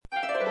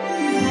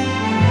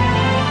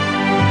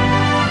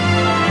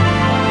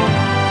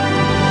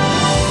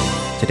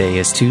Today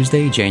is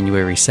Tuesday,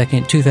 January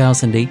 2nd,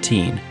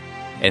 2018,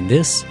 and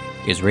this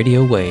is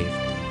Radio Wave.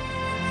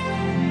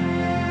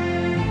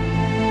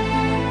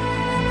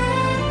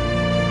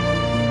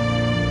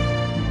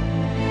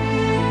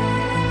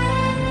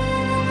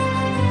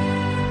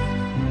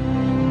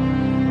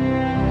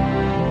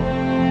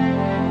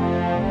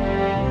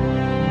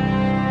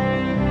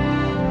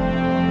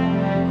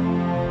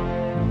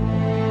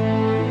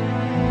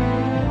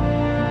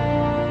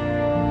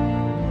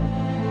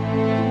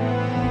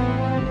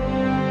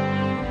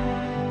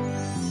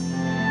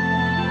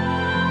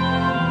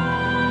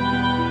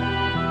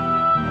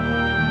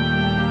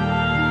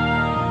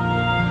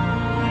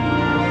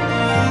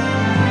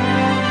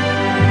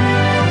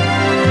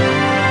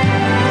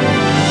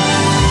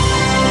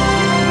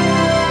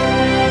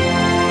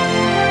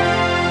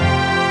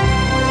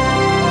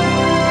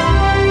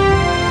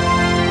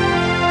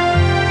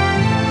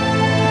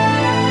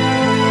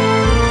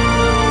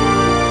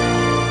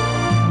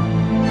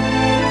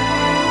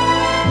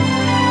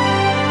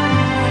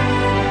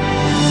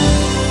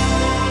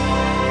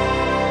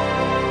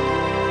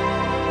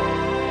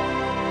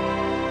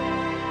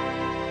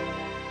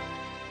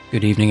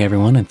 Good evening,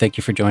 everyone, and thank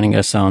you for joining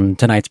us on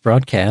tonight's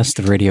broadcast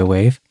of Radio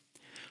Wave.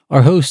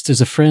 Our host is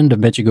a friend of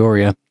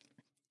Medjugorje,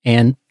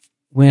 and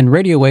when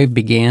Radio Wave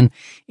began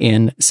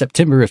in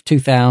September of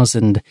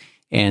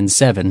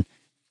 2007,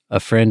 a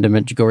friend of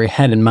Medjugorje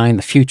had in mind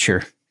the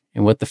future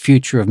and what the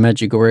future of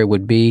Medjugorje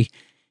would be,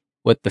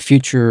 what the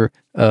future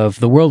of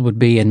the world would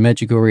be, and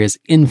Medjugorje's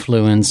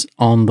influence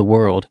on the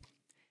world.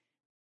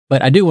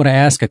 But I do want to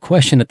ask a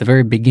question at the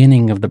very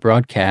beginning of the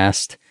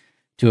broadcast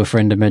to a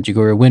friend of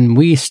Medjugorje. When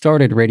we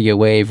started Radio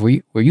Wave,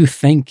 were you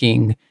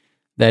thinking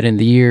that in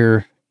the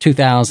year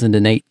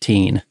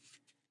 2018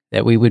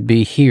 that we would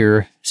be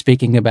here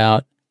speaking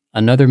about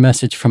another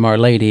message from Our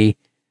Lady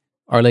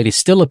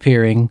still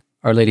appearing,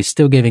 Our Lady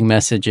still giving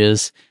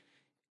messages,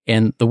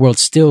 and the world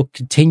still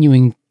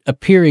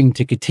appearing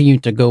to continue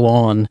to go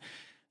on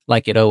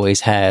like it always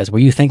has? Were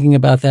you thinking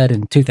about that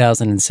in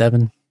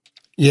 2007?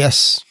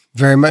 Yes,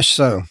 very much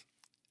so.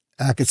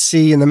 I could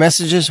see in the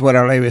messages what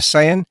Our Lady was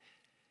saying,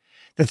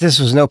 that this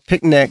was no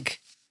picnic.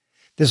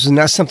 This was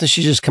not something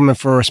she's just coming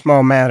for a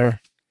small matter,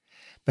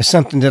 but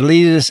something to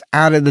lead us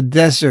out of the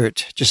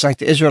desert, just like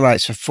the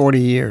Israelites for 40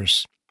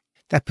 years.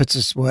 That puts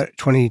us,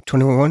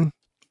 2021?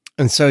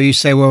 And so you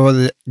say, well, will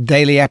the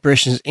daily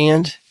apparitions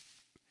end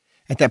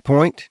at that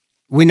point?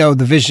 We know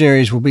the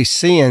visionaries will be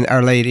seeing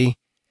Our Lady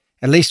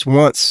at least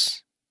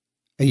once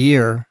a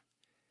year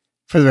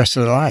for the rest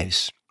of their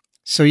lives.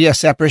 So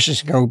yes,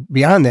 apparitions can go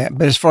beyond that,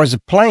 but as far as the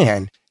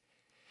plan,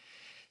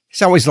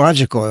 it's always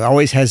logical. It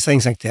always has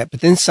things like that. But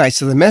the insights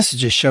of the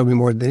messages show me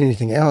more than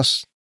anything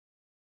else.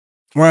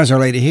 Why is Our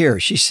Lady here?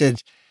 She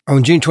said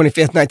on June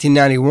 25th,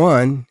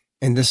 1991,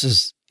 and this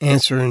is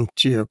answering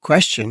to your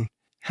question,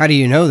 how do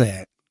you know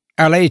that?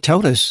 Our Lady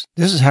told us,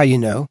 this is how you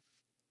know.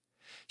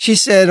 She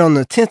said on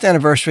the 10th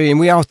anniversary, and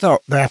we all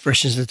thought the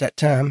apparitions at that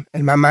time,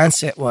 and my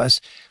mindset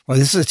was, well,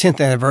 this is the 10th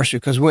anniversary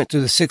because we went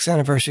through the 6th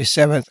anniversary,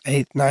 7th,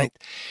 8th, 9th,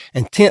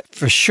 and 10th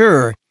for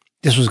sure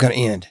this was going to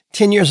end.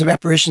 10 years of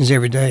apparitions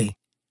every day.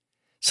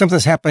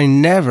 Something's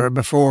happening never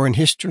before in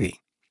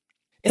history.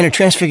 In a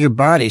transfigured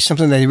body,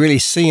 something they really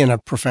see in a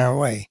profound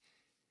way.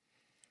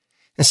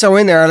 And so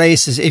in there, Our Lady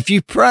says, if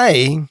you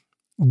pray,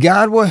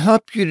 God will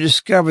help you to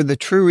discover the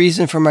true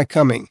reason for my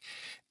coming.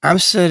 I'm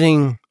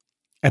sitting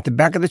at the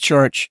back of the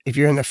church. If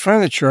you're in the front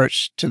of the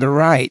church, to the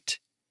right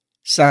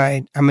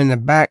side, I'm in the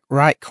back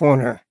right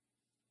corner.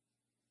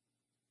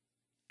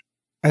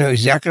 I know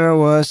exactly where I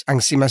was. I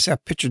can see myself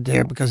pictured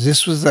there because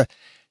this was the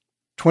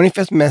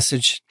 25th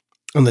message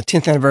on the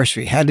 10th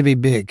anniversary. Had to be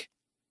big,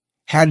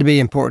 had to be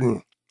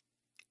important.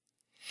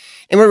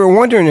 And we were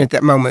wondering at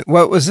that moment,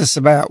 what was this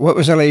about? What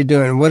was Our Lady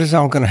doing? What is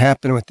all going to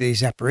happen with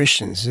these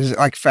apparitions? Is it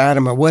like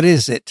Fatima? What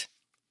is it?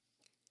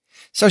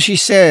 So she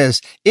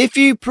says, if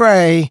you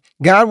pray,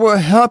 God will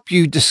help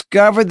you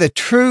discover the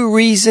true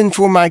reason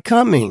for my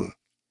coming.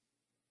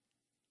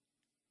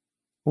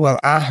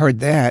 Well, I heard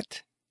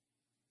that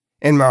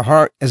in my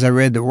heart as I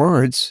read the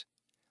words.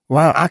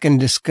 Wow, I can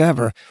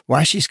discover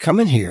why she's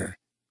coming here.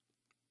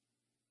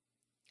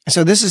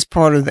 So this is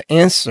part of the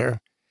answer.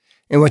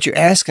 And what you're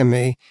asking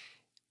me,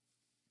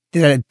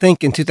 did I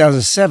think in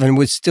 2007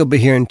 would still be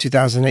here in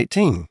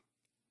 2018?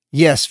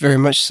 Yes, very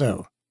much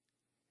so.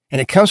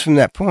 And it comes from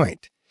that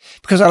point.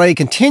 Because Our Lady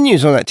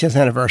continues on that 10th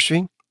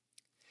anniversary.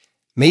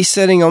 Me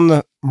sitting on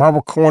the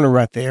marble corner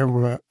right there,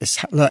 where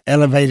it's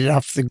elevated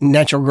off the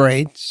natural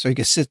grade, so you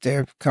can sit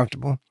there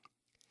comfortable.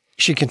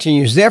 She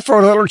continues,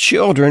 therefore, little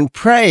children,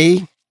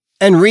 pray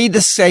and read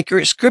the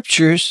sacred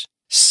scriptures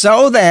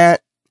so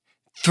that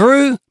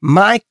through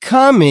my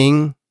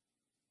coming,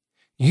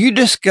 you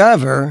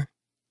discover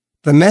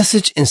the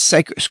message in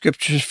sacred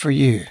scriptures for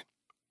you.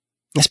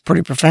 That's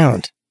pretty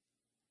profound.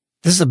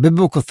 This is a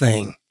biblical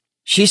thing.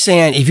 She's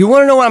saying, if you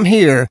want to know why I'm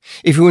here,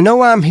 if you know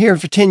why I'm here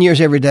for 10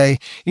 years every day,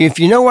 if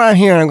you know why I'm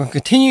here and I'm going to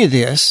continue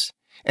this,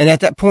 and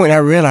at that point I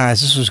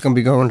realized this was going to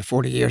be going to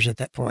 40 years at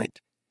that point,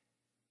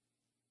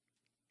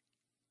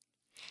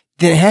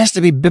 then it has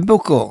to be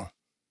biblical.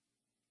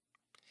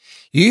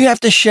 You have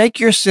to shake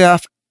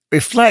yourself,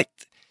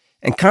 reflect,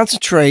 and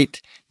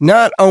concentrate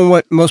not on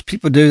what most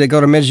people do. They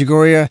go to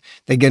Medjugorje,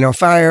 they get on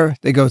fire,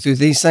 they go through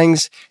these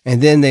things,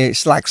 and then they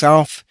slacks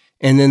off,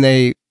 and then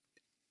they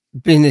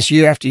been this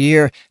year after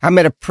year. I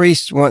met a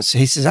priest once.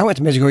 He says, I went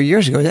to Medjugorje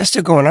years ago. Is that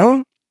still going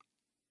on?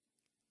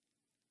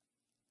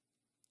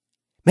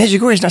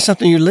 Medjugorje is not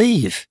something you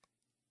leave.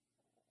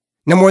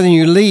 No more than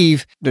you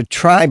leave the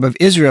tribe of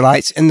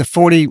Israelites in the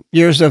 40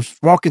 years of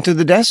walking through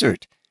the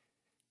desert.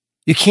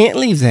 You can't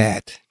leave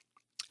that.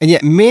 And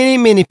yet many,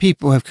 many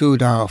people have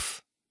cooled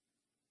off.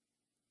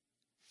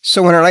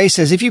 So when Our Lady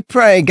says, if you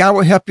pray, God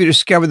will help you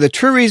discover the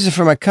true reason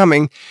for my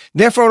coming.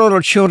 Therefore,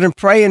 little children,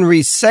 pray and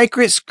read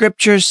sacred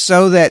scriptures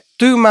so that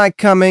through my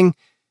coming,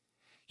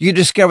 you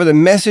discover the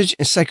message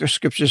in sacred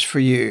scriptures for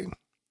you.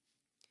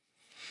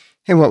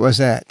 And what was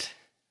that?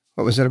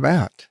 What was it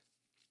about?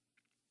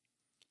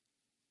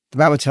 The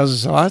Bible tells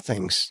us a lot of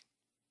things.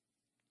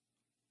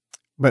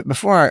 But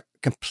before I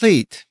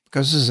complete,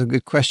 because this is a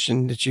good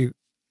question that you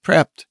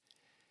prepped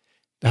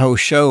the whole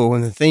show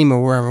and the theme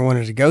of where I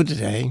wanted to go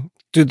today,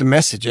 through the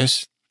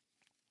messages,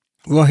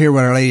 we'll hear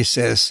what Our Lady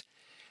says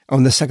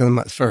on the second of the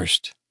month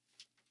first.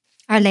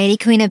 Our Lady,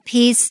 Queen of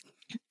Peace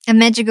of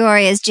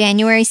Medjugorje's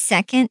January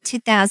 2nd,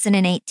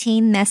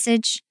 2018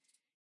 message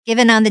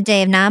given on the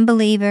Day of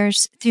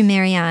Non-Believers through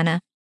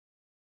Mariana.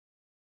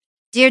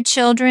 Dear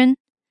children,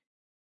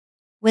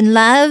 when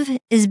love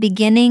is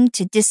beginning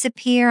to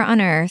disappear on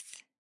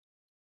earth,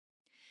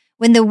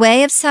 when the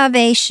way of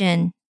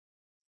salvation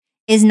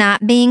is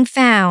not being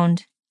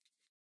found,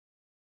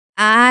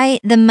 I,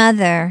 the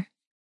Mother,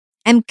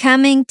 am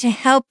coming to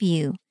help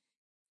you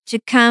to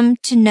come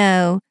to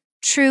know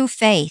true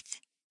faith,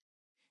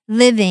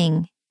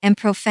 living and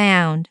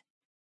profound,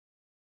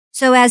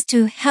 so as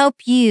to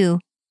help you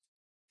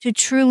to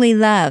truly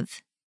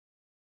love.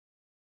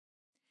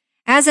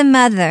 As a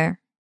mother,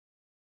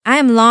 I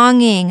am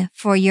longing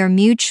for your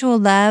mutual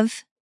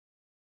love,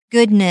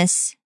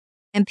 goodness,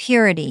 and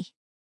purity.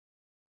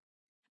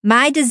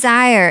 My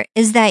desire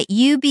is that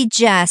you be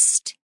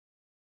just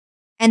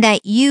and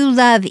that you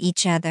love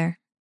each other.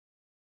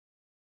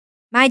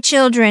 My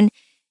children,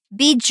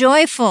 be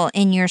joyful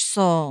in your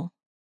soul.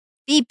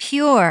 Be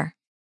pure.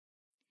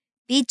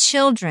 Be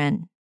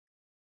children.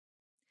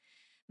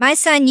 My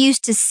son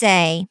used to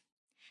say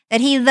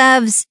that he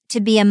loves to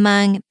be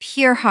among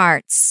pure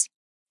hearts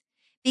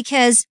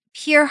because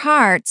pure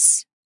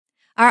hearts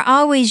are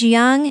always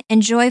young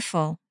and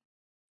joyful.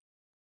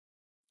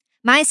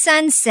 My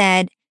son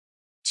said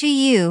to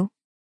you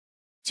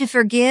to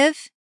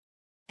forgive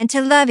and to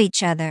love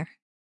each other.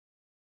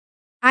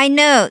 I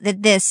know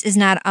that this is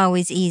not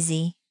always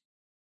easy.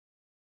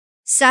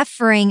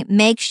 Suffering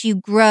makes you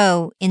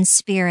grow in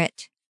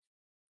spirit.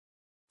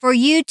 For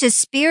you to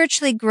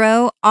spiritually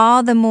grow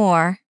all the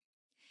more,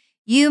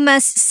 you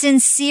must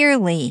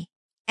sincerely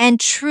and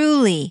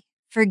truly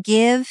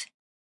forgive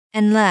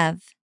and love.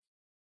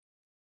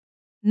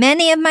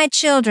 Many of my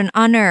children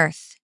on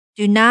earth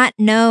do not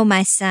know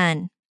my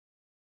son.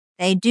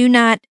 They do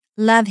not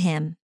love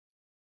him.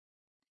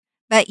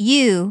 But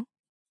you,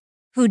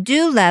 who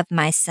do love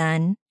my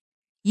son,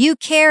 you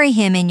carry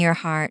him in your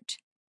heart.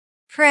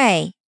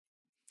 Pray.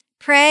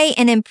 Pray,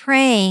 and in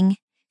praying,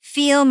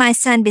 feel my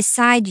son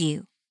beside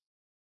you.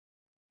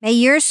 May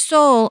your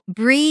soul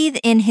breathe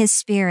in his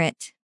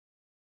spirit.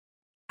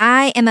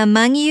 I am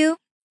among you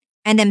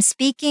and am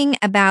speaking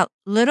about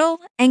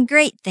little and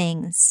great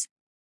things.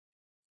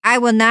 I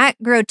will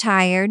not grow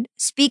tired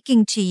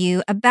speaking to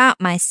you about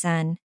my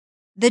son,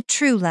 the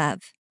true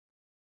love.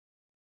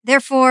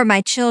 Therefore,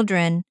 my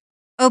children,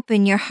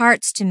 open your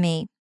hearts to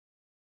me.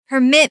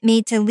 Permit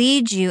me to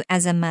lead you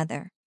as a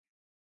mother.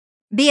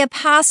 Be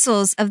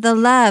apostles of the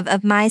love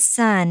of my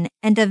son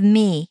and of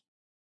me.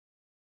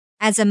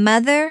 As a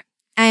mother,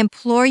 I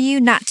implore you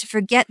not to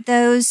forget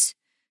those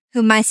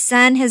whom my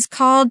son has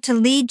called to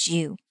lead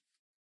you.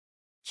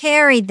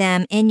 Carry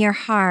them in your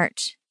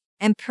heart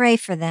and pray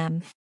for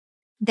them.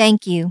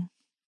 Thank you.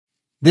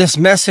 This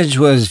message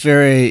was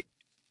very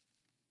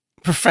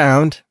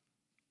profound,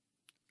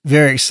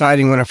 very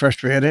exciting when I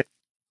first read it.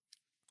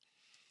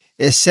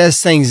 It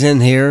says things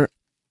in here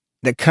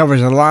that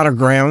covers a lot of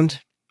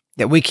ground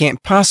that we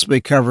can't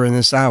possibly cover in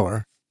this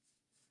hour.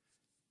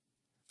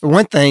 For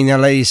one thing, Our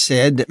Lady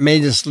said that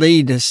made us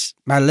lead us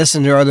by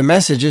listening to other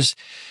messages,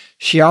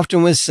 she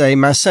often would say,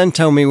 my son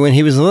told me when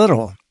he was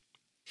little.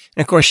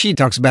 And of course, she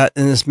talks about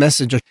in this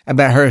message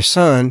about her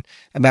son,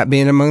 about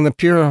being among the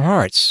pure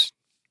hearts.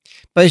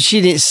 But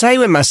she didn't say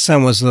when my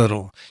son was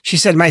little. She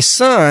said, my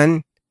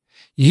son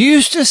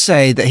used to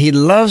say that he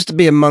loves to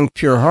be among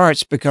pure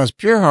hearts because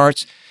pure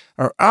hearts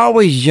are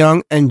always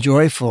young and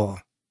joyful.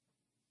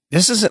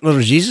 This isn't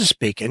little Jesus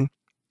speaking.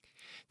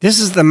 This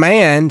is the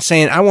man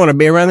saying, I want to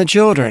be around the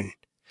children.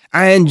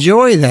 I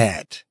enjoy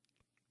that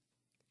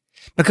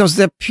because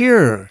they're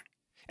pure,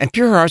 and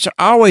pure hearts are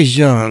always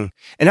young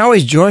and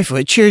always joyful.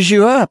 It cheers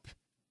you up.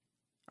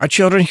 Our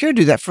children here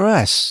do that for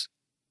us.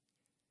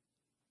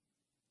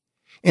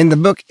 In the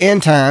book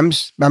End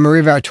Times by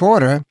Marie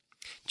Valtorta,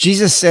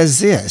 Jesus says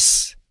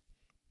this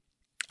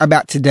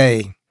about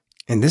today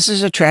And this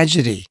is a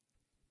tragedy.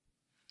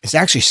 It's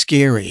actually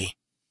scary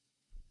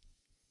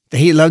that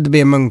he loved to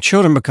be among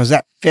children because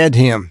that fed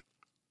him,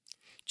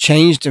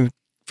 changed him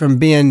from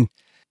being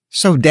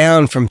so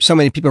down from so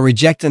many people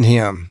rejecting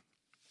him.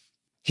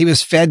 He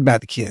was fed by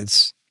the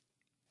kids.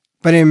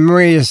 But in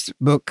Maria's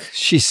book,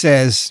 she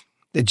says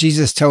that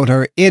Jesus told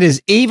her, it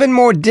is even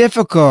more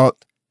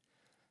difficult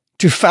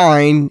to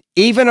find,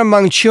 even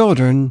among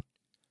children,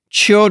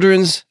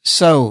 children's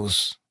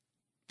souls.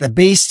 The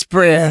beast's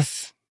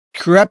breath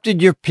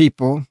corrupted your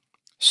people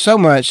so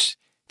much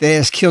that it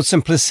has killed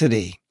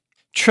simplicity,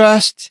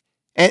 trust,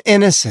 and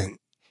innocence,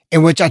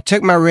 in which I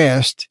took my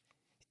rest,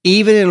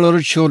 even in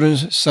little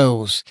children's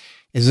souls.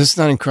 Is this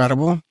not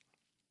incredible?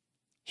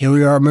 Here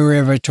we are,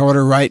 Maria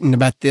Vittorta, writing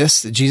about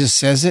this, that Jesus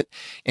says it,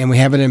 and we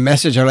have it in a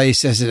message. Our Lady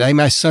says today,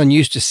 my son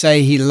used to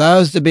say he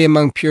loves to be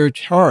among pure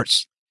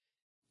hearts.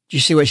 Do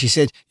you see what she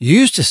said?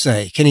 Used to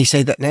say. Can he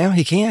say that now?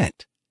 He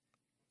can't.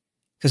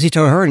 Because he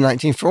told her in the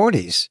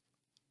 1940s.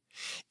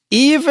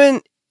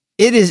 It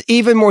is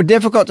even more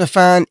difficult to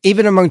find,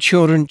 even among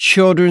children,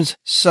 children's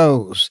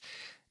souls.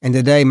 And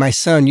today, my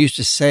son used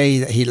to say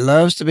that he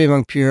loves to be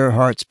among pure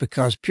hearts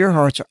because pure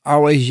hearts are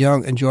always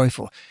young and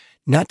joyful.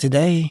 Not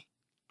today.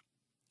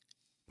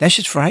 That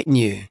should frighten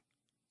you.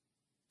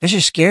 That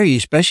should scare you,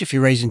 especially if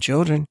you're raising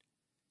children.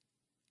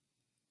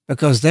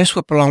 Because they're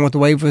swept along with the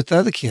wave with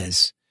other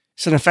kids.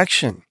 It's an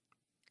affection.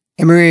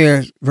 And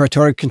Maria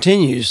Vittorta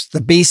continues,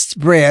 the beast's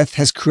breath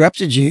has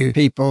corrupted you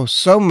people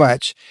so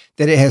much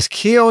that it has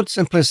killed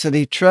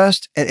simplicity,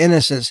 trust, and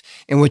innocence,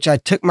 in which I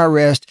took my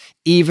rest,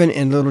 even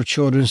in little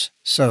children's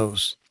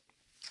souls.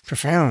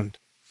 Profound.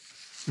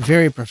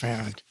 Very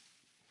profound.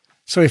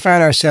 So we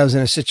find ourselves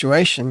in a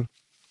situation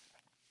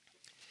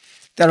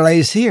that Our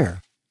Lady's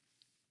here.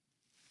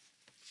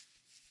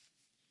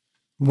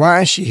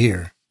 Why is she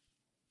here?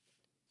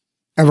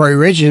 Of our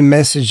original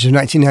message of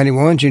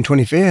 1991, June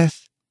 25th.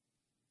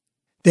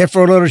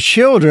 Therefore, little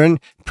children,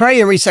 pray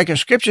and read sacred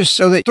scripture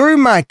so that through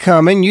my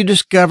coming, you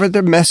discover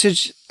the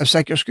message of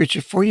sacred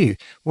scripture for you.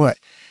 What?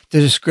 To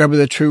discover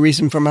the true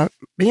reason for my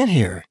being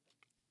here.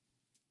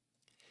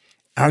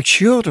 Our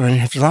children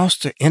have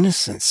lost their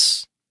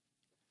innocence.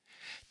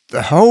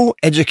 The whole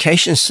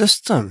education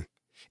system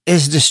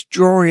is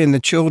destroying the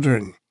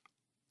children,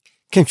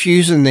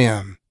 confusing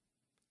them,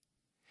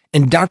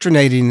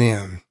 indoctrinating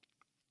them.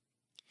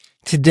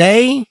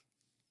 Today,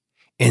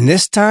 in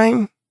this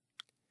time,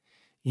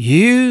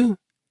 you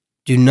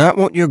do not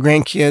want your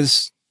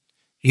grandkids,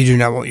 you do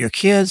not want your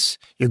kids,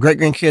 your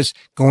great-grandkids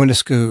going to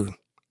school.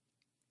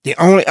 The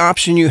only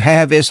option you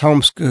have is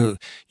homeschool.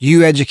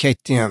 You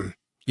educate them.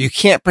 You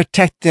can't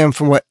protect them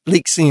from what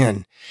leaks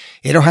in.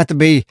 It don't have to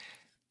be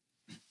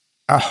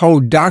a whole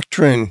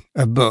doctrine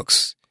of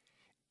books.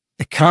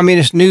 The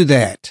communists knew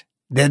that.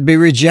 They'd be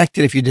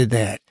rejected if you did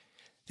that.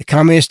 The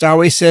communist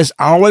always says,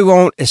 all we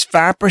want is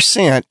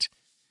 5%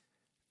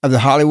 of the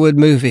Hollywood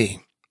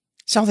movie.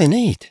 That's all they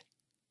need.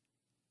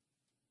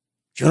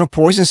 If you want to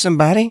poison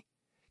somebody,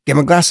 give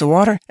them a glass of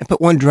water and put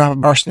 1 drop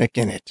of arsenic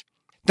in it.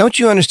 Don't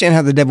you understand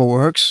how the devil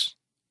works?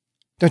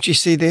 Don't you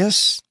see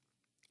this?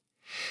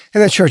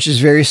 And the church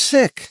is very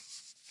sick.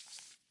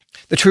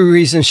 The true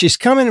reason she's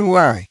coming,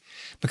 why?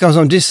 Because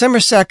on December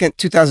 2nd,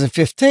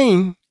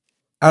 2015,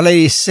 Our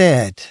Lady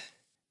said,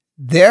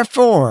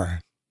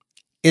 therefore,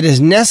 it is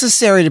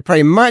necessary to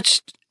pray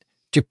much,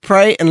 to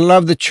pray and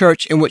love the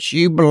church in which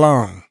you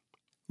belong.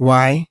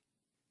 Why?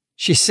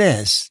 She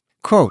says,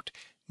 quote,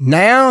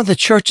 now the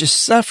church is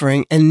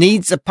suffering and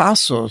needs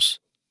apostles.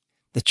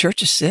 The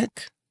church is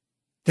sick.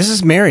 This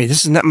is Mary.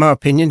 This is not my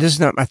opinion. This is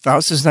not my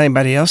thoughts. This is not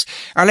anybody else.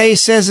 Our Lady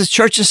says the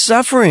church is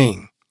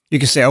suffering. You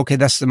can say, okay,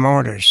 that's the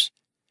martyrs.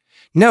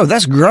 No,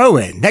 that's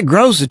growing. That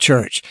grows the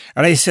church.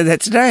 Our Lady said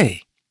that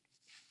today.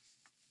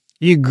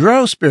 You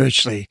grow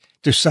spiritually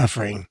through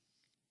suffering.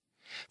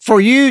 For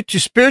you to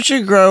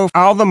spiritually grow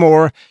all the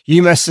more,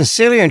 you must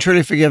sincerely and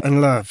truly forgive and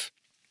love.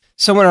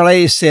 So when Our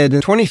Lady said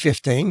in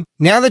 2015,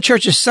 now the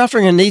church is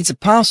suffering and needs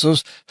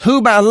apostles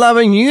who by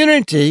loving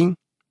unity,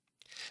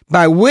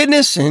 by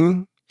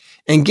witnessing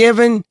and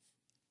giving,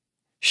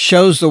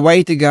 shows the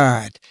way to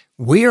God.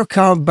 We are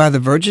called by the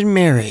Virgin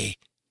Mary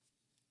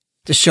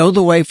to show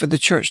the way for the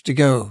church to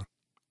go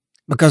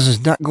because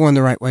it's not going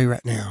the right way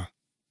right now.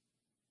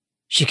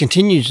 She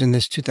continues in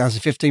this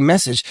 2015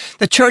 message.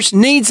 The church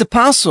needs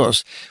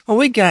apostles. Well,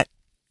 we got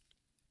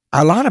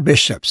a lot of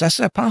bishops. That's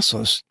the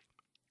apostles.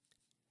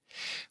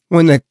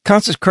 When the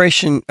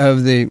consecration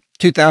of the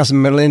 2000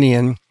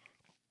 millennium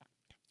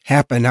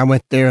happened, I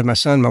went there with my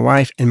son, my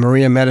wife, and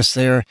Maria met us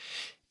there.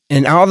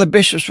 And all the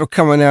bishops were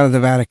coming out of the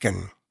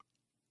Vatican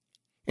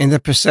in the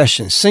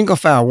procession, single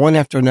file, one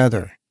after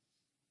another.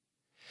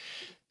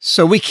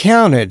 So we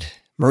counted.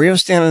 Maria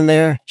was standing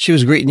there. She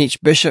was greeting each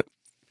bishop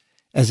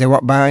as they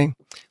walked by.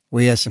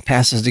 We had some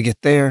passes to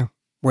get there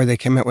where they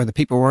came out where the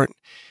people weren't.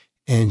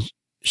 And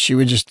she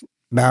would just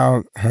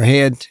bow her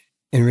head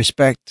in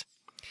respect.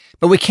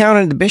 But we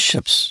counted the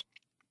bishops.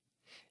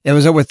 It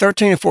was over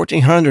 1,300 or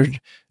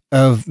 1,400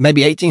 of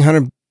maybe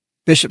 1,800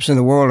 bishops in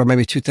the world, or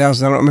maybe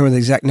 2,000. I don't remember the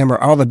exact number,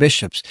 all the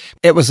bishops.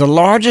 It was the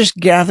largest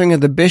gathering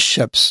of the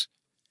bishops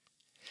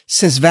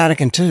since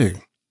Vatican II.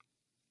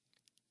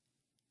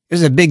 It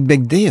was a big,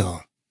 big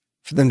deal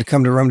for them to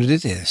come to Rome to do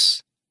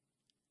this.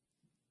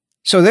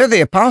 So they're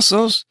the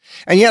apostles.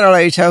 And yet Our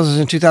Lady tells us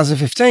in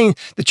 2015,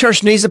 the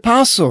church needs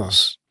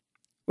apostles.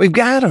 We've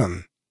got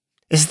them.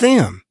 It's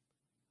them.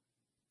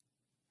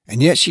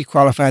 And yet she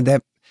qualified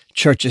that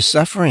church as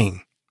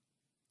suffering.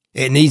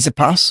 It needs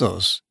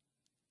apostles.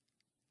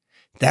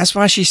 That's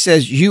why she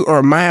says, you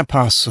are my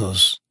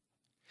apostles.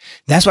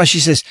 That's why she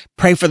says,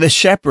 pray for the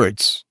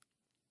shepherds.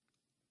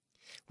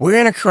 We're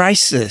in a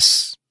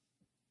crisis,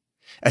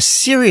 a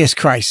serious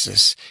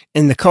crisis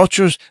in the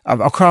cultures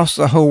of across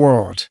the whole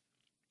world.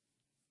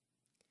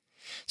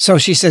 So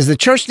she says, the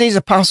church needs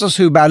apostles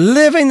who, by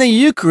living the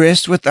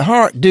Eucharist with the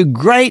heart, do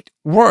great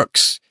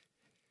works.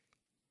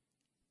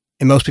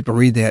 And most people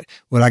read that,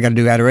 well, I got to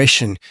do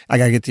adoration. I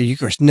got to get the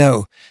Eucharist.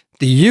 No,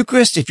 the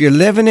Eucharist, if you're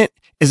living it,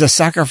 is a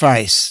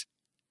sacrifice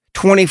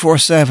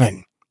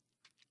 24/7.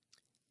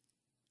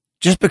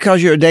 Just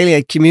because you're a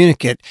daily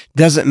communicant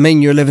doesn't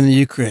mean you're living the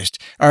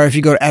Eucharist. Or if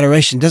you go to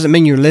adoration, doesn't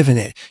mean you're living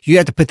it. You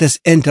have to put this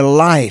into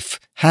life.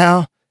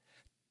 How?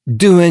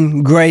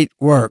 Doing great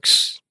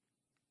works.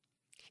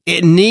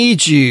 It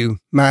needs you,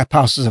 my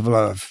apostles of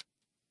love.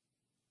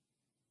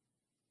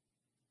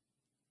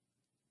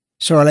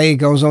 So Our Lady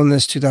goes on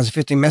this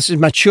 2015 message.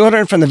 My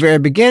children, from the very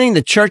beginning,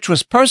 the church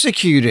was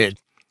persecuted.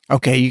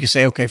 Okay, you can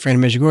say, okay,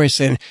 Friend of Medjugorje is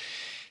saying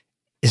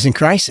it's in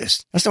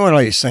crisis. That's not what Our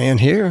Lady's saying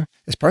here.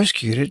 It's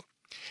persecuted.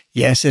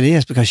 Yes, it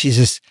is, because she's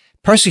just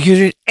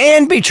persecuted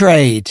and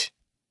betrayed.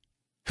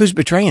 Who's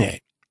betraying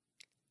it?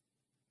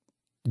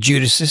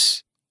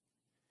 Judas.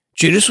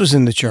 Judas was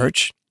in the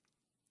church,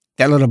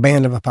 that little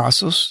band of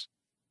apostles.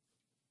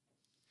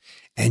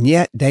 And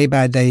yet, day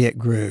by day, it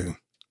grew.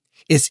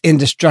 It's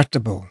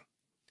indestructible.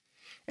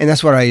 And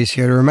that's what I is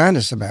here to remind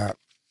us about.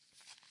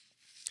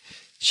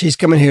 She's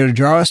coming here to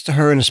draw us to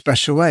her in a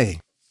special way.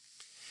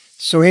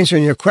 So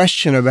answering your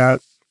question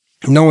about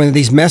knowing that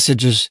these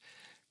messages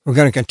were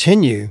going to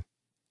continue,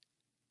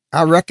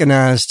 I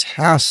recognized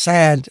how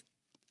sad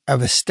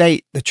of a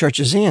state the church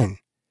is in.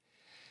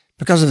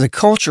 Because of the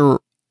culture,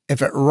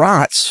 if it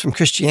rots from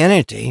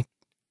Christianity,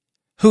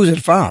 who's at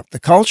fault? The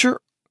culture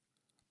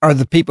or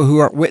the people who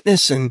aren't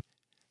witnessing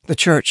the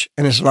church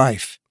and its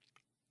life?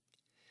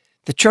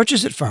 The church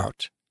is at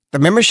fault. The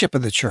membership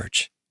of the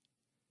church.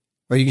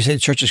 Well, you can say the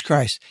church is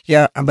Christ.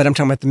 Yeah, but I'm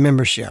talking about the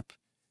membership.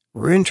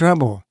 We're in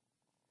trouble.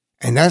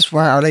 And that's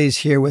why Our Lady's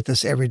here with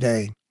us every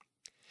day.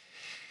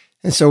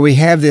 And so we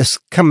have this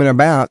coming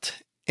about,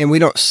 and we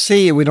don't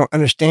see, we don't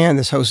understand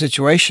this whole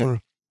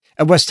situation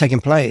of what's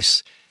taking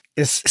place.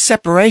 It's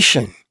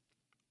separation.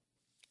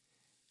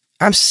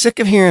 I'm sick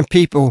of hearing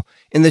people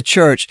in the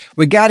church,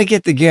 we got to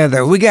get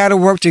together. We got to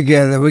work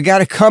together. We got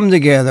to come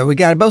together.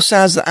 Both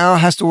sides of the aisle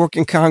has to work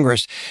in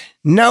Congress.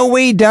 No,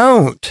 we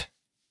don't.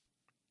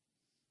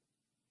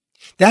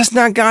 That's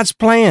not God's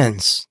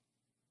plans.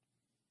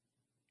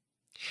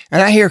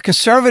 And I hear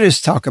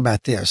conservatives talk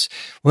about this.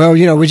 Well,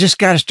 we just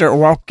got to start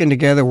walking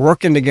together,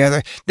 working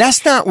together.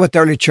 That's not what the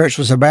early church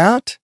was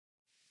about.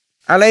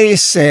 Our Lady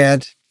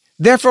said,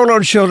 therefore,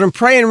 little children,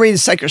 pray and read the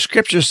sacred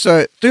scriptures so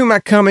that through my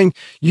coming,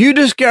 you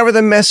discover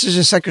the message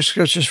of sacred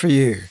scriptures for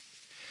you.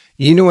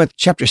 You know what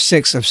chapter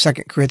 6 of 2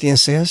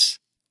 Corinthians says?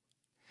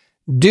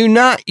 Do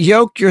not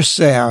yoke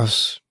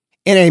yourselves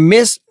in a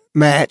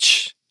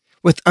mismatch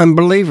with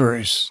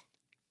unbelievers.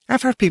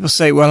 I've heard people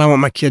say, well, I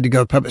want my kid to go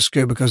to public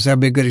school because they'll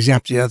be a good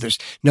example to others.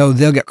 No,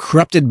 they'll get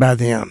corrupted by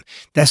them.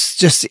 That's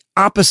just the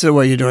opposite of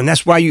what you're doing.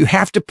 That's why you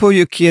have to pull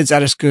your kids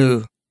out of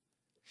school.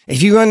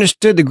 If you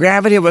understood the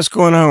gravity of what's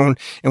going on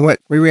and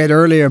what we read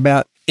earlier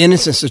about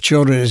innocence of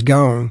children is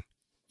gone,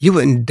 you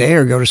wouldn't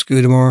dare go to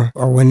school tomorrow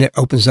or when it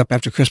opens up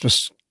after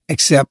Christmas,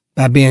 except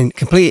by being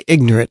completely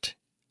ignorant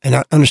and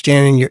not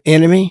understanding your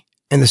enemy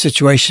and the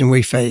situation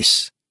we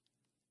face.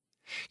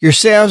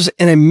 Yourselves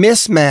in a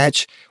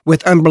mismatch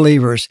with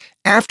unbelievers.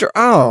 After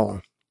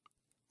all,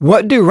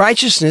 what do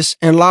righteousness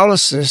and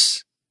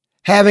lawlessness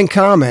have in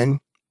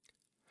common?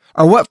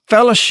 Or what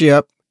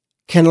fellowship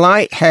can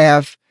light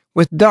have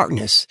with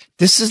darkness?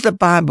 This is the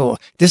Bible.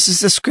 This is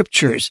the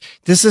scriptures.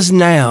 This is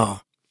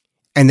now.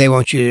 And they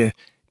want you to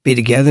be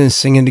together and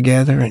singing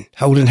together and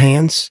holding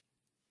hands.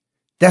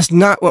 That's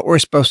not what we're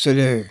supposed to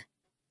do.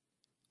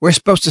 We're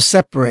supposed to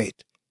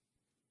separate.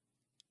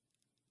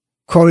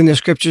 Quoting the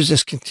scriptures,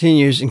 this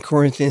continues in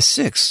Corinthians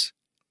 6.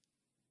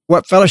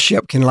 What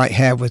fellowship can light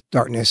have with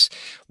darkness?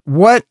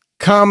 What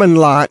common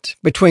lot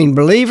between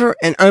believer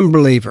and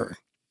unbeliever?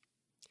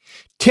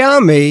 Tell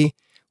me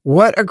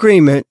what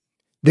agreement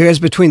there is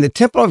between the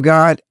temple of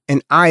God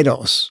and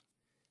idols.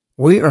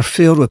 We are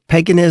filled with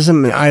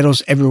paganism and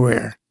idols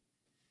everywhere.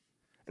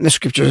 And the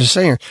scriptures are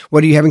saying,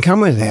 what do you have in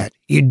common with that?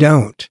 You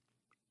don't.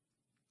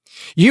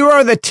 You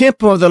are the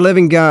temple of the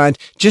living God,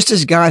 just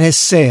as God has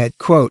said,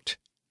 quote,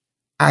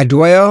 I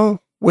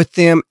dwell with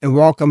them and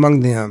walk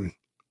among them.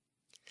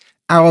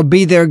 I will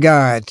be their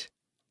God,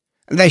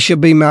 and they shall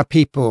be my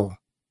people.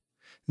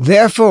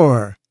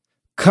 Therefore,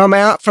 come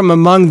out from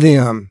among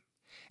them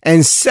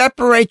and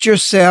separate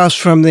yourselves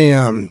from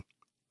them.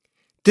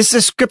 This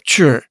is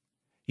scripture.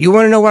 You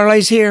want to know what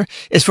lays here?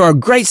 It's for a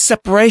great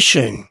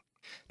separation,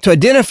 to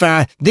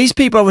identify these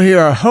people over here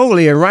are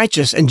holy and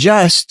righteous and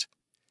just,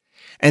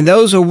 and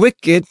those are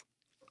wicked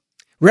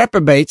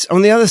reprobates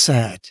on the other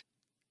side.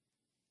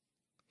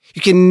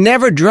 You can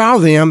never draw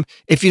them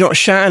if you don't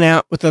shine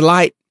out with the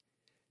light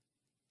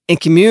and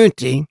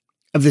community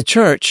of the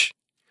church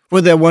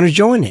where they'll want to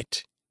join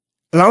it.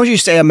 As long as you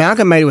stay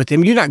amalgamated with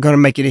them, you're not going to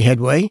make any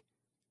headway.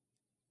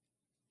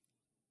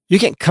 You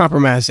can't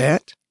compromise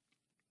that.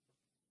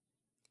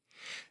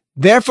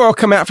 Therefore,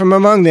 come out from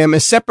among them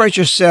and separate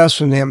yourselves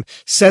from them,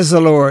 says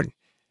the Lord,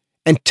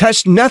 and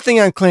touch nothing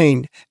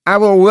unclean. I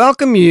will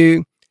welcome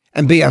you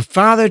and be a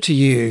father to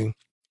you,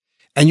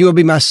 and you will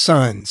be my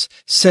sons,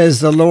 says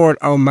the Lord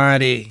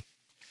Almighty.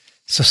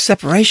 So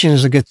separation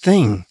is a good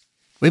thing.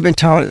 We've been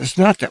taught it's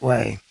not that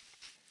way.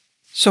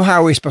 So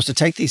how are we supposed to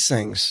take these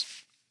things?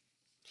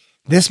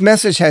 This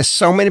message has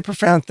so many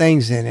profound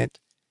things in it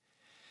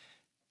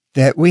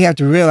that we have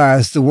to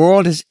realize the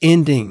world is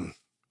ending.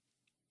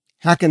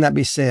 How can that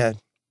be said?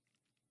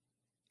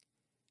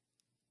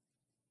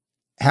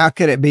 How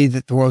could it be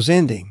that the world's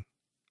ending?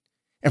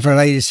 If our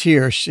lady's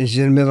here, she's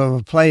in the middle of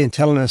a play and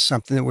telling us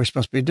something that we're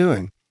supposed to be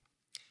doing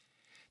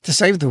to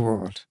save the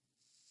world.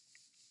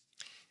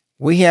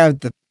 We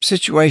have the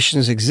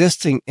situations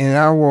existing in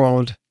our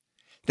world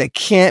that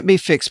can't be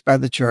fixed by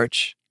the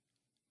church.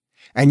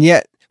 And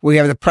yet we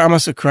have the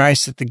promise of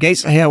Christ that the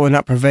gates of hell will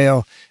not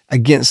prevail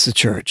against the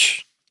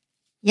church.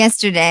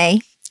 Yesterday,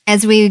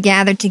 as we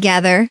gathered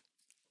together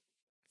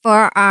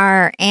for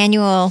our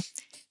annual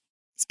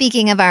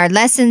speaking of our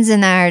lessons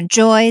and our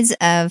joys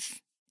of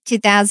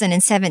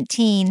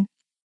 2017,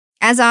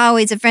 as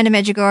always, a friend of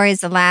Medjugorje is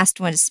the last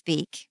one to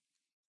speak.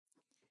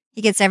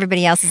 He gets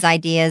everybody else's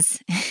ideas.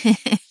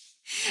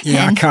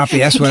 Yeah, I copy.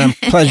 That's what I'm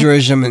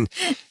plagiarism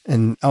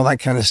and all that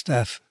kind of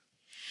stuff.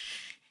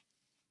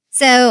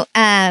 So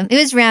it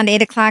was around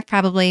 8 o'clock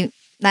probably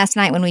last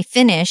night when we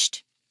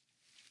finished.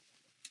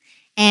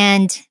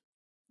 And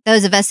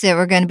those of us that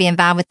were going to be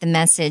involved with the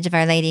message of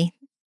Our Lady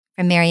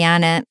from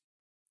Mariana,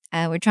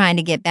 we're trying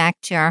to get back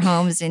to our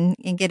homes and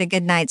get a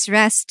good night's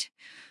rest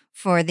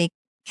for the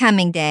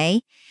coming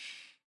day.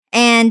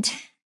 And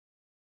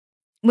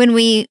when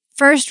we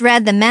first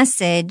read the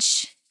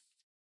message,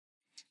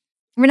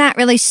 we're not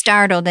really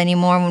startled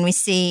anymore when we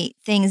see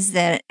things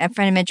that a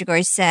friend of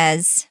Medjugorje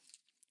says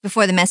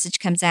before the message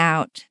comes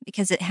out,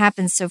 because it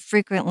happens so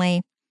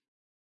frequently.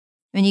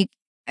 When you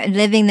are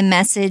living the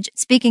message,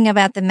 speaking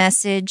about the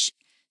message,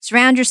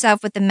 surround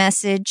yourself with the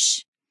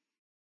message,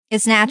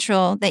 it's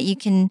natural that you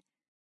can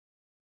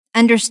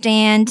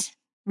understand,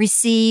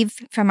 receive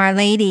from Our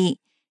Lady,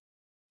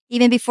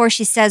 even before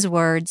she says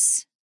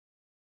words,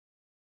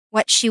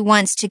 what she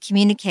wants to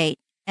communicate.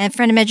 And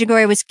Friend of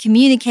Medjugorje was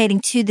communicating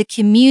to the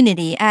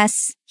community,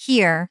 us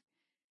here,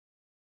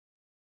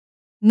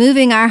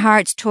 moving our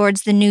hearts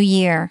towards the new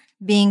year,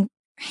 being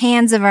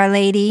hands of Our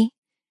Lady,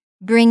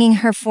 bringing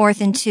her forth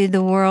into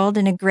the world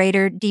in a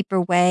greater, deeper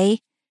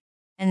way.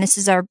 And this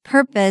is our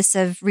purpose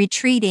of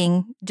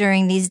retreating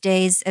during these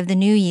days of the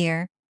new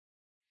year.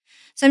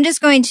 So I'm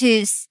just going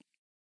to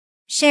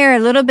share a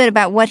little bit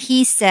about what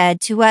he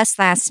said to us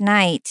last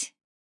night,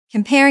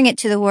 comparing it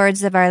to the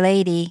words of Our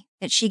Lady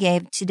that she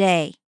gave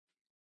today.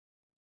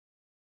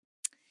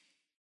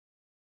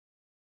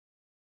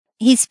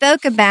 He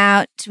spoke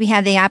about, we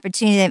had the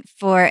opportunity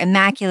for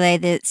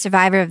Immaculate, the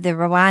survivor of the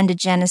Rwanda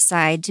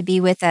genocide, to be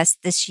with us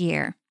this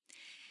year.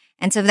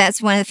 And so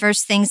that's one of the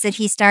first things that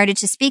he started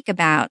to speak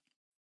about.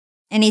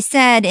 And he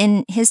said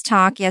in his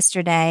talk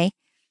yesterday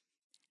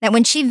that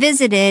when she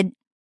visited,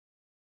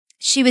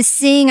 she was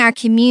seeing our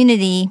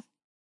community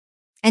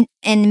and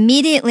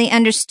immediately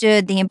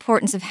understood the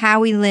importance of how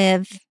we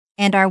live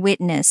and our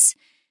witness.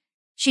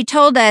 She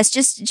told us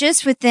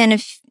just within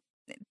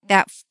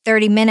about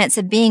 30 minutes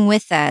of being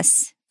with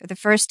us for the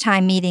first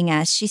time meeting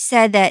us, she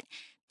said that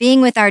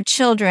being with our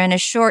children a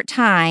short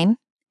time,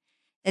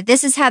 that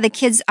this is how the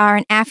kids are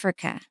in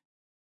Africa.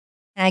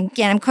 And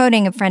again, I'm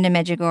quoting a friend of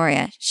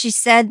Medjugorje. She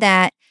said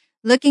that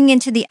looking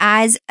into the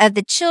eyes of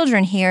the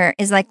children here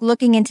is like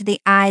looking into the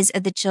eyes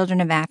of the children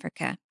of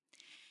Africa.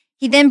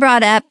 He then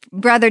brought up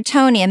Brother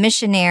Tony, a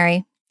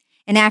missionary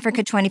in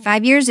Africa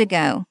 25 years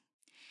ago.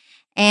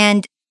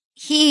 And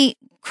he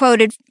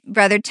quoted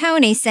Brother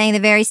Tony saying the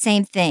very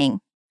same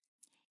thing.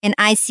 In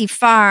I See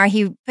Far,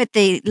 he put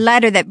the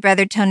letter that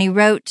Brother Tony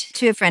wrote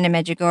to a friend of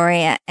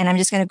Medjugorje, and I'm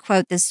just going to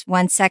quote this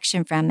one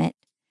section from it.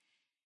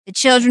 The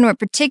children were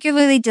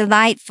particularly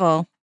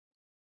delightful,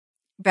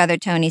 Brother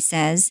Tony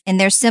says, in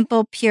their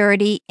simple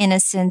purity,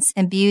 innocence,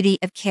 and beauty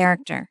of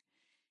character.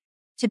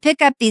 To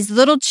pick up these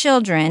little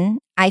children,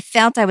 I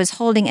felt I was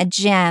holding a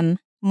gem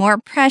more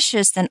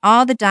precious than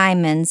all the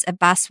diamonds of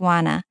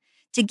Botswana.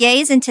 To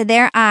gaze into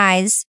their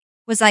eyes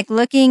was like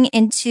looking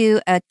into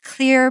a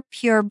clear,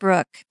 pure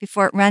brook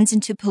before it runs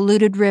into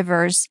polluted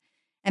rivers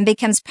and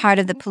becomes part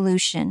of the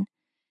pollution,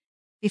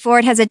 before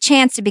it has a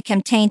chance to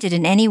become tainted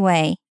in any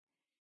way.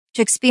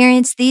 To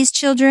experience these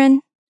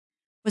children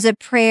was a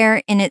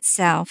prayer in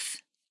itself.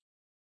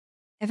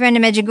 A friend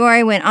of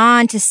Medjugorje went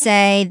on to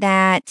say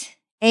that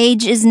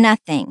age is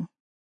nothing.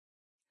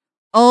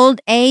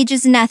 Old age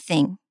is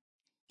nothing.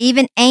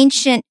 Even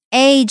ancient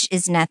age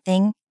is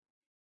nothing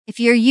if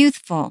you're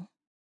youthful.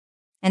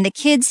 And the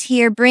kids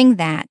here bring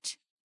that.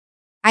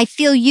 I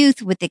feel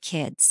youth with the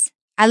kids.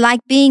 I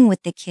like being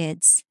with the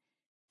kids.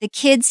 The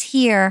kids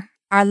here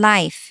are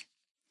life.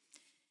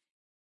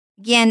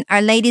 Again,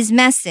 Our Lady's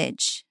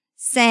message,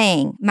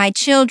 saying, my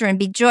children,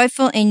 be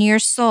joyful in your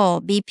soul,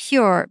 be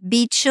pure,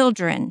 be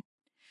children.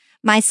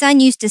 My son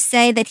used to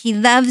say that he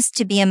loves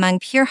to be among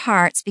pure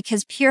hearts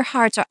because pure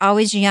hearts are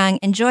always young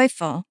and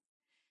joyful.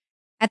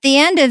 At the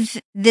end of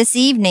this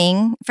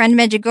evening, Friend of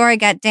Medjugorje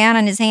got down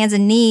on his hands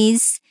and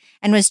knees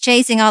and was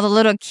chasing all the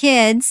little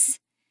kids,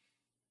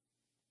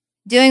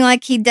 doing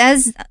like he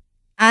does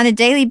on a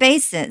daily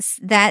basis.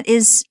 That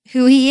is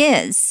who he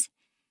is.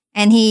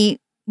 And he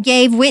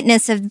gave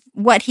witness of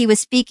what he was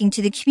speaking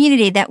to the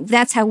community,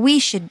 that's how we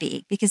should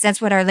be, because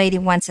that's what Our Lady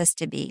wants us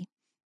to be.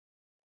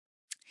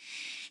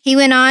 He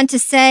went on to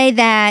say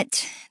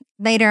that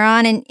later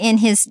on in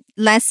his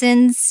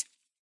lessons,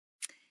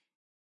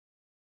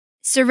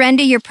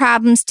 surrender your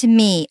problems to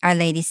me, Our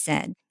Lady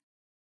said.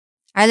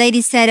 Our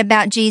Lady said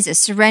about Jesus,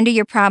 surrender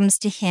your problems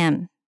to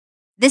him.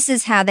 This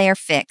is how they are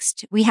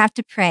fixed. We have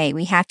to pray.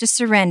 We have to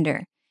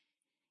surrender.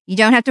 You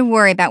don't have to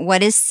worry about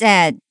what is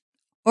said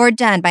or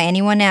done by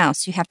anyone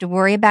else. You have to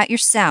worry about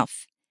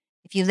yourself.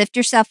 If you lift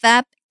yourself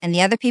up and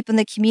the other people in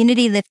the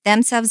community lift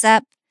themselves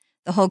up,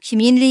 the whole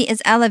community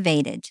is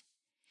elevated.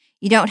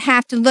 You don't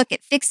have to look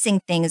at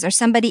fixing things or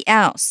somebody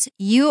else.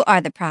 You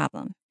are the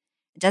problem.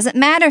 It doesn't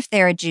matter if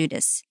they're a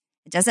Judas.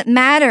 It doesn't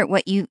matter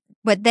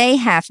what they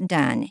have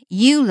done.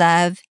 You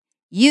love,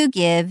 you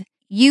give,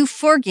 you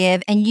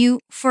forgive, and you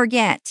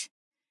forget.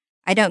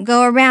 I don't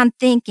go around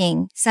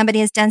thinking somebody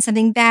has done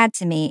something bad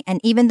to me, and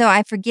even though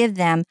I forgive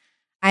them,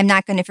 I'm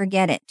not going to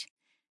forget it.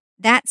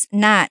 That's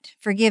not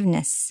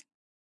forgiveness.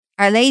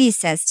 Our Lady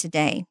says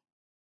today,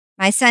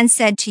 my son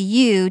said to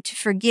you to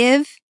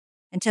forgive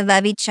and to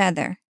love each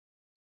other.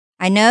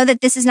 I know that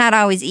this is not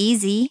always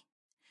easy.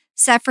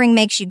 Suffering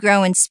makes you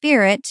grow in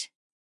spirit.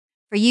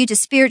 For you to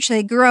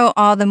spiritually grow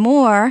all the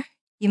more,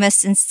 you must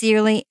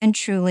sincerely and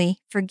truly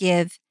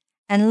forgive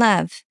and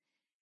love.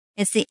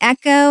 It's the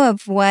echo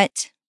of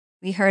what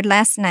we heard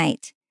last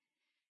night.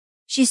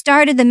 She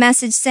started the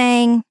message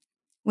saying,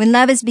 when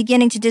love is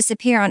beginning to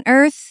disappear on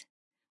earth,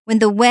 when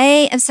the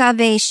way of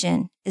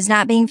salvation is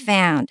not being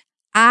found,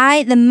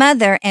 I, the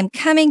mother, am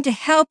coming to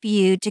help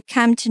you to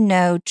come to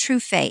know true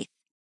faith,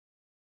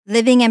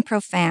 living and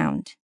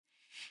profound.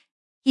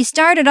 He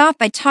started off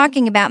by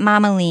talking about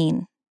Mama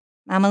Lean.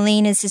 Mama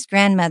Lean is his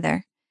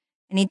grandmother.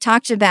 And he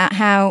talked about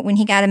how when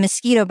he got a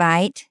mosquito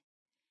bite,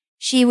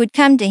 she would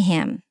come to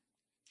him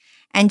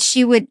and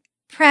she would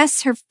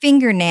press her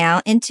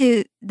fingernail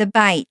into the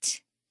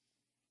bite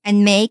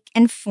and make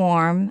and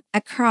form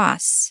a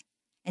cross.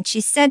 And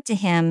she said to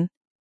him,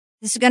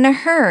 this is going to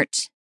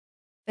hurt,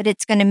 but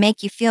it's going to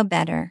make you feel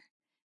better.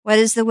 What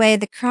is the way of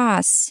the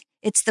cross?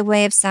 It's the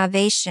way of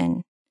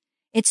salvation.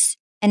 It's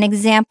an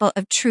example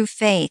of true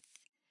faith.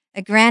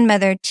 A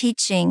grandmother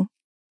teaching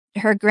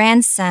her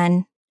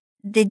grandson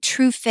the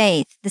true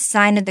faith, the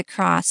sign of the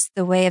cross,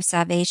 the way of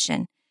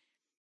salvation.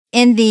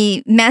 In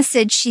the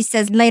message, she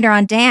says later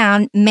on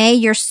down, may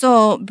your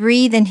soul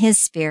breathe in his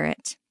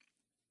spirit.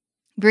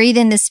 Breathe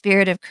in the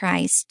spirit of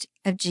Christ,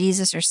 of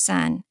Jesus, her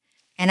son.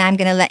 And I'm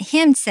going to let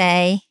him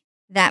say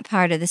that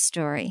part of the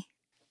story.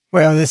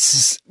 Well, this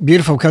is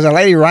beautiful because Our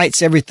Lady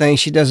writes everything.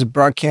 She does a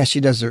broadcast.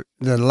 She does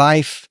the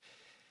life.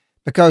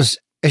 Because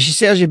if she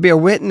tells you to be a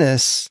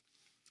witness,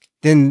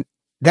 then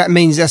that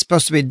means that's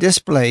supposed to be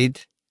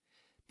displayed,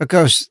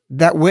 because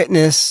that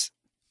witness,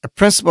 a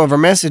principle of her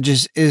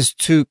messages is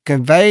to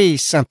convey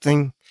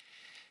something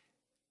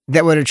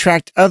that would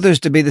attract others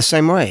to be the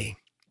same way.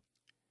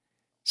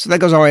 So that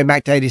goes all the way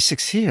back to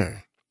 86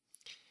 here.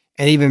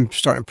 And even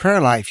starting prayer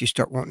life, you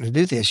start wanting to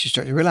do this. You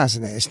start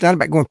realizing that. It's not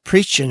about going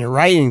preaching and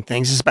writing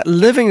things. It's about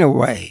living a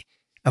way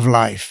of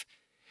life.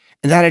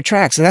 And that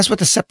attracts. And that's what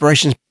the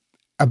separation's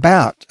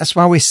about. That's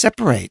why we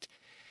separate.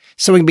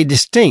 So we can be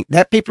distinct.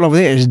 That people over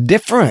there is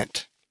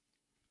different.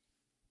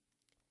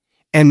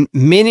 And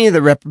many of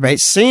the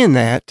reprobates seeing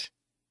that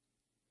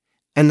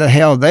and the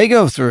hell they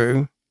go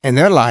through in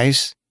their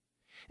lives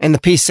and the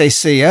peace they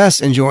see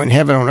us enjoying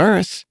heaven on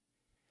earth,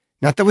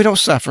 not that we don't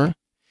suffer,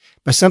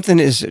 but something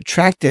is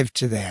attractive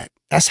to that.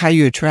 That's how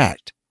you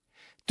attract.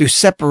 Through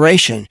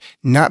separation,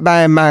 not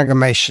by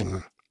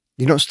amalgamation.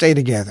 You don't stay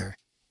together.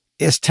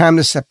 It's time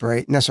to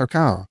separate, and that's our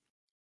call.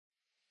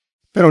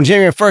 But on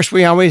January 1st,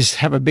 we always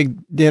have a big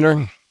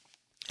dinner.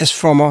 It's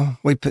formal.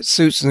 We put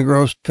suits and the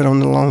girls put on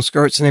the long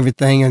skirts and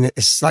everything, and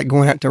it's like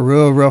going out to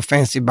a real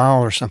fancy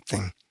ball or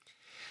something.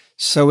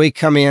 So we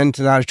come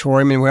into the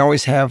auditorium, and we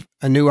always have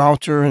a new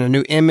altar and a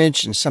new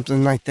image and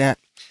something like that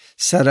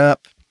set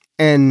up.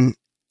 And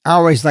I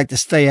always like to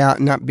stay out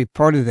and not be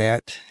part of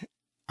that.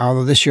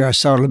 Although this year I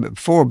saw it a little bit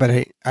before,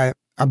 but I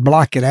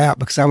block it out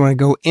because I want to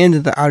go into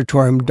the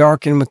auditorium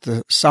darkened with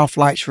the soft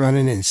lights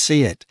running and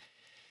see it.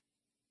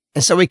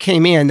 And so we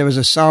came in. There was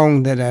a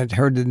song that I'd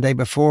heard the day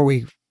before.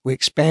 We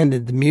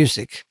expanded the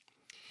music,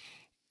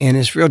 and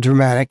it's real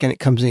dramatic, and it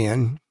comes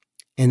in.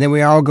 And then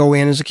we all go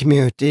in as a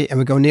community, and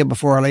we go kneel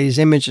before Our Lady's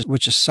image,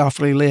 which is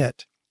softly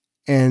lit.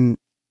 And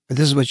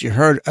this is what you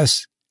heard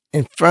us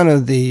in front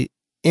of the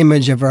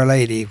image of Our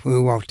Lady when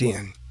we walked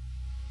in.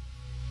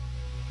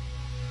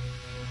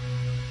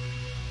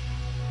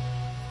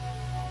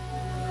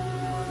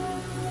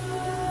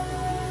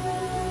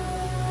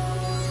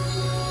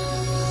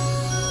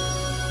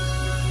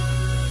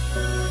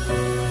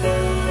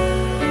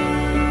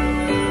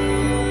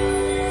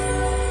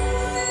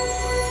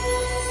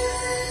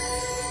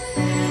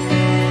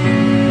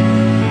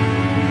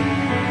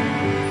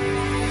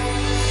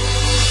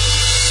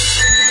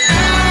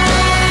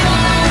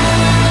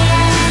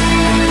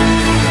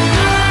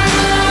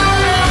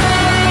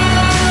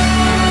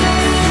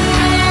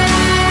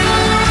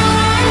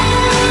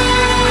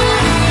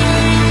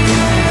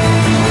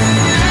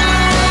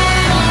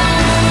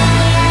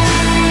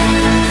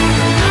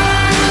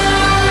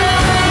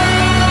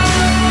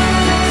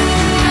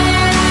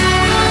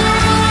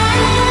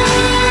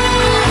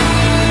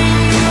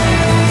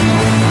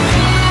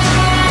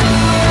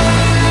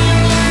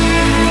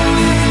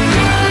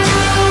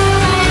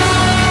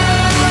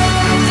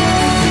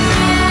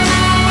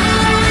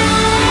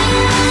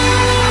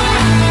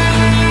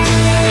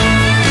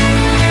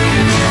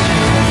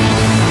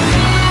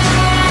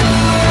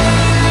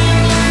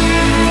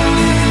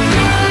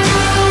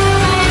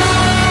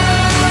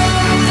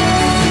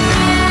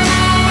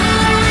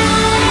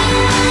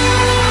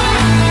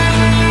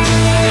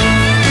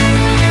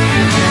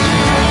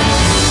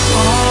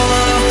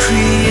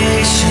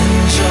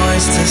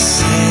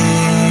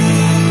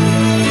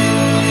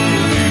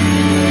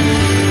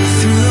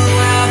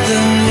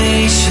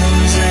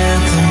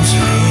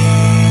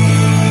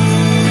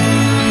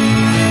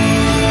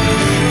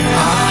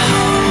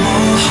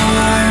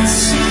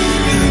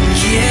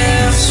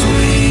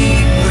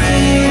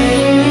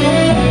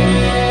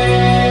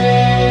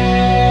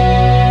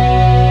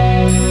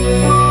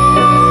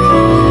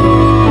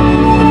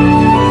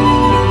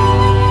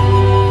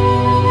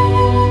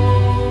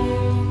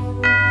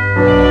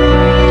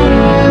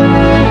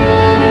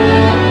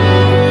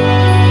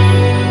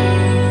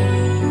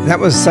 That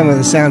was some of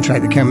the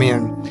soundtrack that come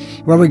in.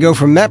 Where we go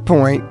from that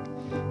point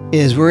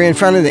is we're in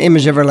front of the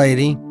image of Our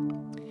Lady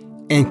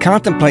and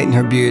contemplating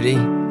her beauty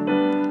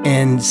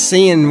and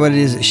seeing what it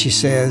is that she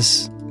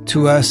says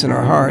to us in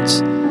our hearts.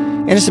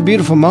 And it's a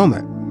beautiful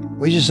moment.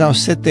 We just all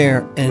sit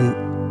there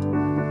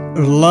and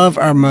love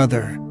our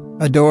mother,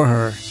 adore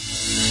her.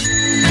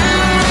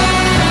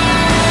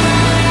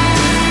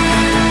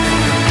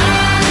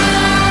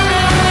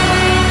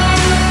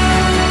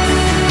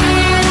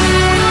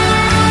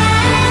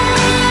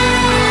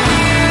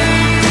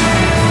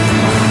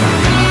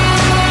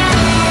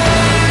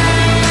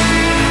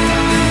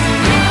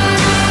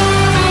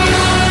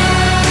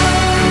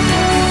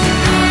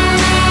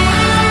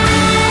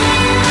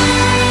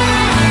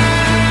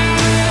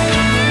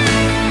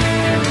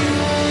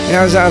 And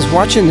as I was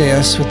watching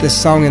this with this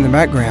song in the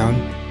background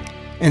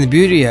and the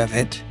beauty of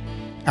it,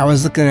 I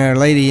was looking at Our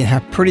Lady and how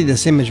pretty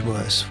this image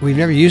was. We've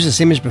never used this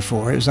image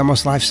before. It was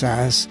almost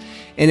life-size,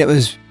 and it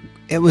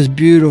was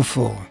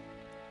beautiful.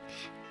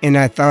 And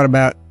I thought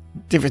about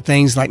different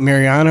things like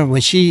Mariana. When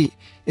she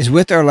is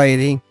with Our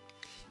Lady,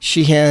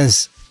 she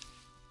has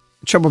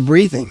trouble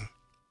breathing.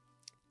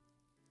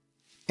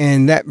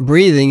 And that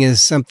breathing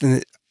is something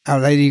that Our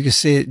Lady, you can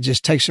see it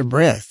just takes her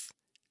breath.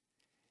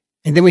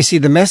 And then we see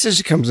the message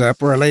that comes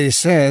up where Our Lady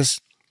says,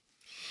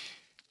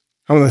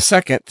 on the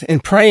second, "In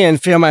praying,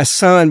 feel my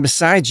Son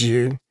beside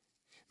you.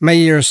 May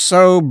your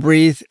soul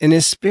breathe in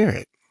his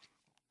spirit."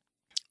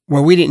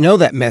 Well, we didn't know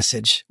that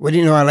message. We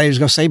didn't know Our Lady was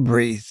going to say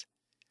breathe.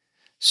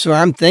 So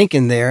I'm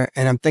thinking there,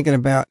 and I'm thinking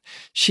about,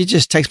 she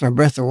just takes my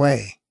breath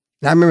away.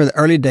 And I remember the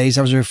early days,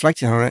 I was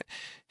reflecting on it,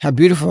 how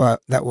beautiful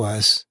that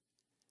was.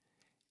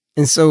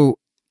 And so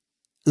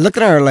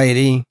looking at Our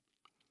Lady,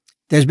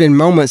 there's been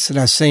moments that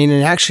I've seen,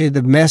 and actually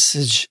the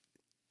message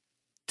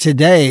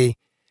today,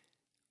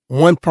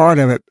 one part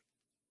of it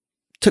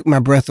took my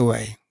breath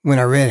away when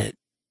I read it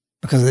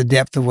because of the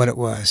depth of what it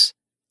was.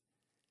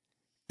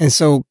 And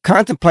so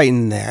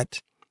contemplating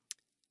that,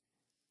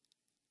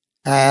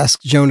 I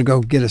asked Joan to go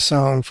get a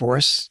song for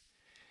us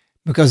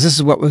because this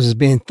is what was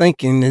being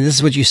thinking, and this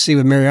is what you see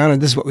with Mariana.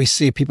 This is what we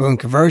see people in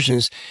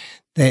conversions,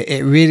 that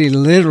it really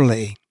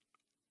literally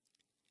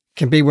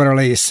can be what Our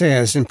Lady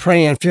says. "In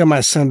praying, feel my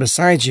Son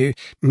beside you.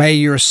 May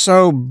your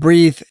soul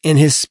breathe in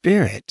his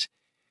spirit."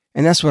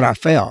 And that's what I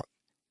felt,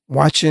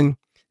 watching,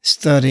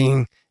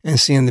 studying, and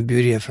seeing the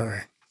beauty of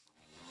her.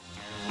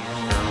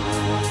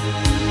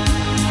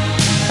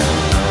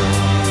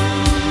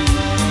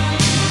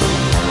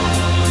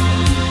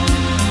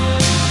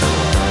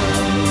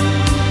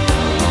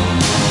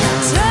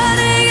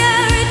 Turning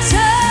and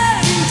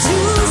returning to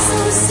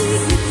some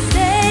secret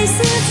place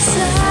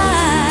inside.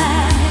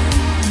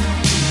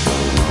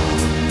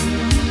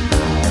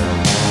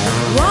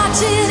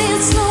 Watching in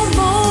slow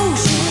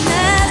motion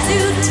as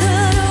you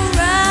turn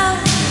around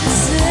and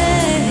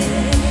say,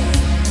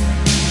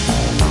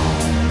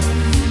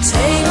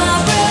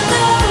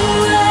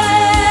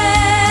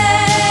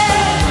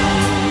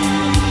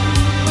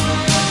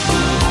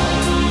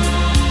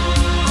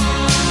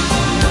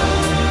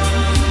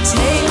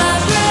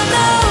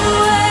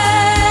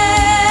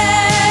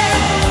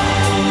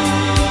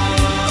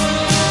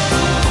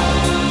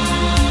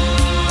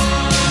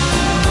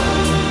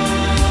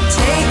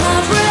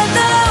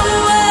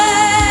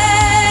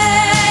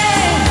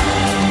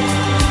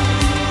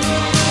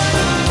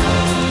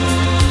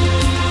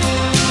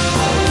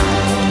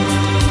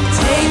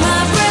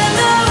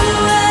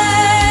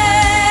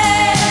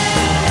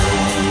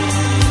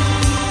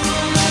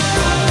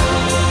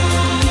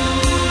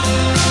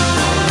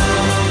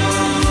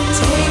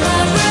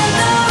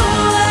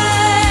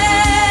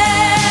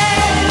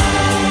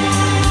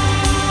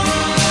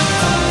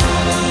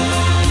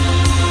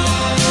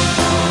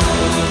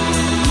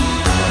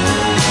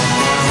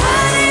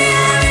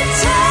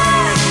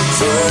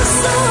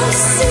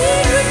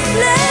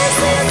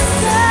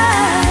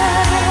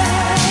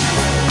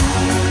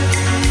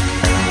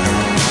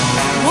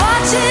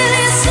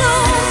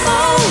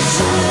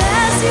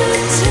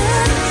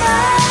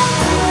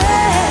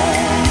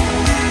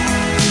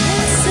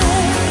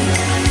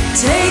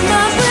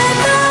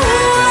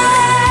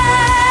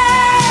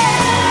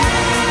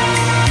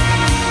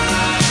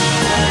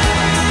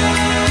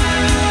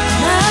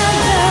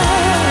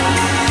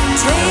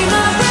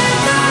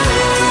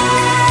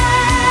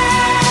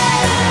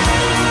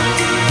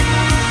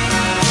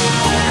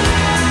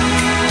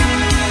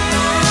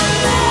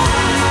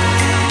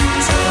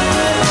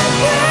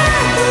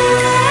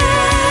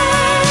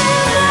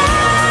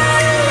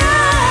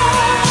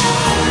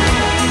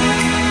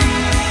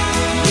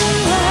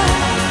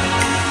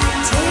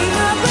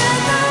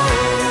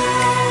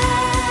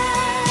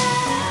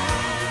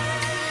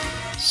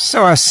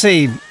 So I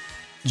see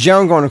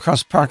Joan going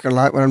across the parking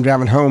lot when I'm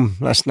driving home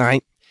last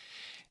night.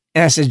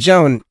 And I said,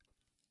 Joan,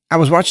 I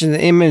was watching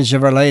the image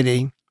of Our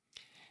Lady,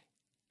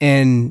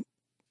 and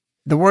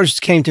the words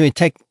came to me,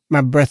 take my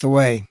breath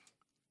away.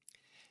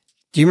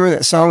 Do you remember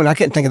that song? And I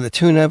couldn't think of the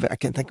tune of it. I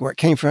couldn't think of where it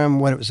came from,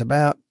 what it was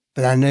about.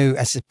 But I knew,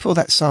 I said, pull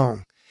that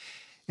song.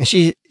 And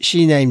she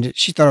named it.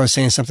 She thought I was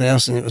saying something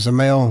else, and it was a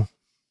male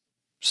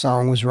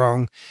song, was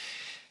wrong.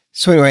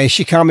 So anyway,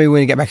 she called me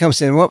when he got back home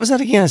saying, what was that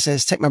again? I said,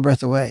 take my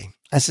breath away.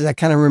 I said, I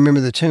kind of remember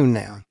the tune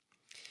now.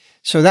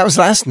 So that was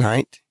last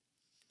night.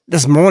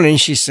 This morning,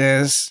 she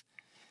says,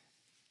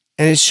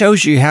 and it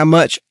shows you how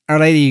much Our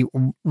Lady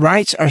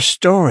writes our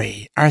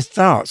story, our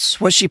thoughts,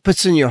 what she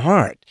puts in your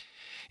heart.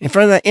 In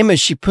front of that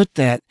image, she put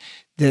that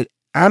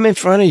I'm in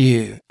front of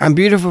you. I'm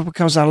beautiful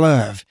because I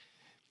love.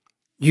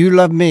 You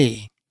love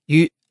me.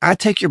 I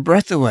take your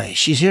breath away.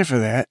 She's here for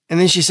that. And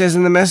then she says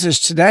in the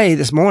message today,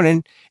 this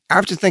morning,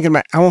 after thinking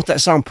about, I want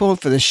that song pulled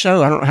for this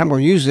show. I don't know how I'm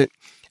going to use it.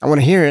 I want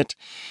to hear it.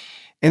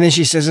 And then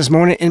she says this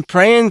morning, in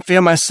praying,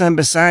 feel my son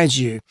beside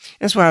you.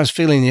 That's what I was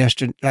feeling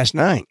last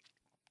night.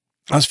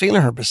 I was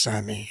feeling her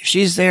beside me. If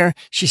she's there,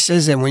 she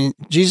says that when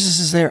Jesus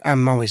is there,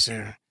 I'm always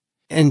there.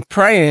 In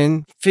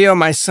praying, feel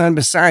my son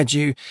beside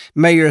you.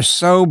 May your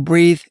soul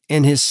breathe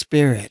in his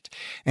spirit.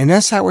 And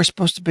that's how we're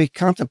supposed to be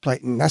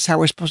contemplating. That's how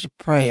we're supposed to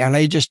pray. Our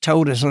Lady just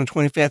told us on the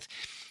 25th,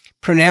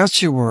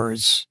 pronounce your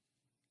words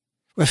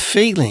with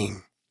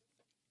feeling.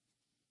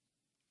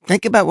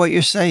 Think about what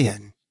you're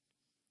saying.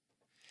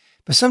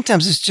 But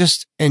sometimes it's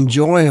just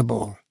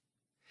enjoyable.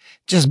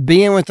 Just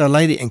being with Our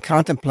Lady and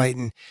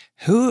contemplating,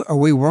 who are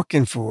we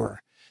working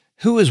for?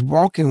 Who is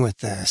walking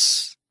with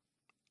us?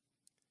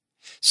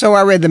 So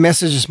I read the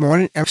message this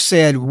morning and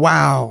said,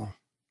 wow,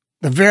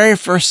 the very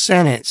first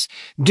sentence,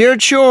 dear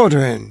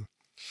children,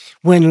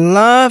 when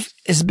love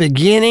is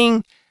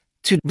beginning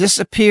to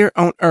disappear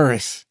on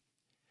earth.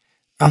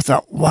 I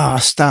thought, wow, I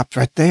stopped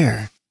right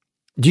there.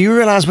 Do you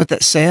realize what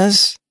that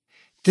says?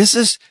 This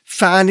is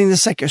finding the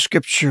sacred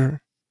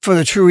scripture for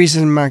the true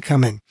reason of my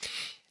coming.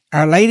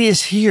 Our Lady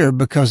is here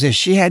because if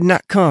she had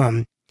not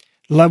come,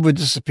 love would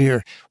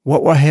disappear.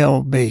 What will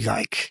hell be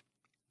like?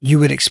 You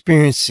would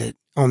experience it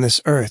on this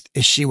earth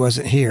if she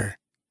wasn't here.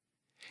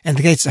 And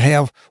the gates of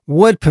hell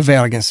would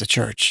prevail against the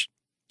church.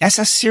 That's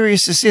how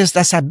serious this is.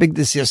 That's how big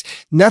this is.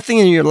 Nothing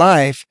in your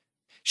life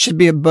should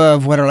be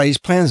above what Our Lady's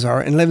plans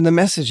are and living the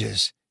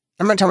messages.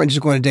 I'm not talking about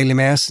just going to daily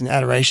mass and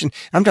adoration.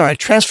 I'm talking about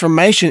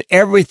transformation.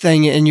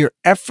 Everything in your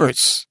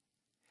efforts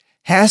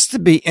has to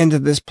be into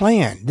this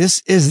plan.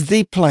 This is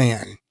the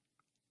plan.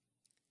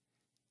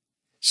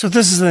 So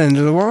this is the end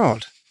of the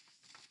world.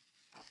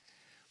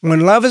 When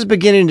love is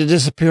beginning to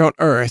disappear on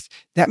earth,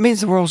 that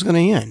means the world's going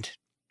to end.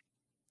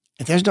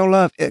 If there's no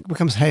love, it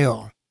becomes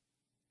hell.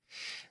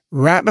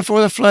 Right before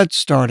the flood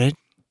started,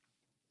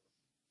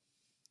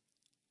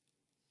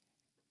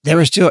 they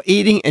were still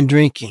eating and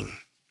drinking.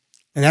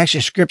 And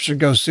actually, Scripture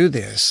goes through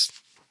this.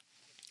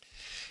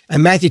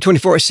 In Matthew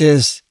 24, it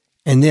says,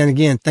 and then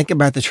again, think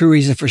about the true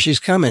reason for she's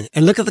coming.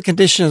 And look at the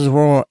condition of the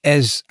world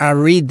as I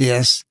read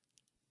this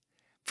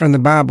from the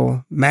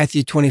Bible,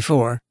 Matthew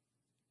 24.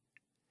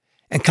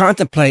 And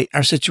contemplate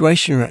our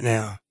situation right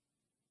now.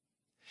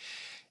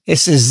 It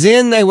says,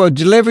 then they will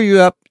deliver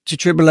you up to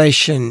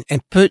tribulation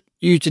and put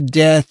you to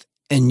death,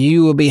 and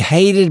you will be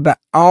hated by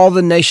all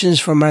the nations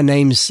for my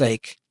name's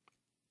sake.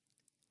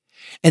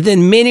 And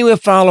then many will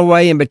fall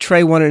away and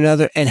betray one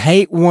another and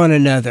hate one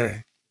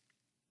another.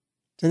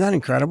 Isn't that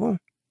incredible?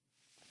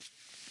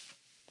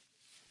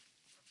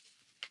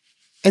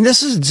 And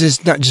this is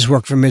just not just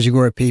work for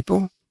Medjugorje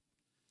people.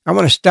 I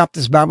want to stop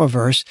this Bible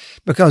verse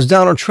because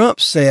Donald Trump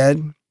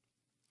said,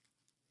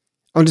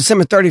 on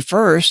December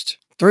 31st,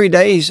 3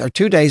 days or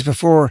 2 days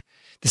before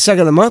the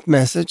second of the month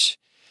message,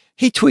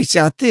 he tweets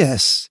out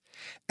this,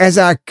 as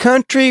our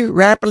country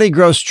rapidly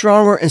grows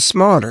stronger and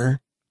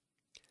smarter,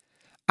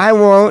 I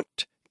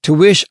want to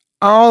wish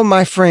all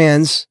my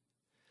friends,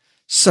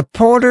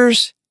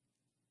 supporters,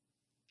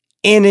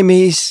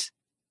 enemies,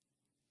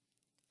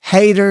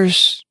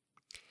 haters,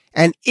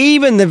 and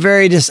even the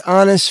very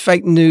dishonest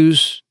fake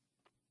news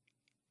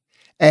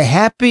a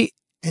happy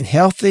and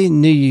healthy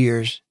New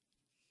Year's.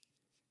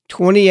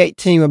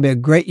 2018 will be a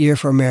great year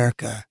for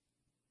America.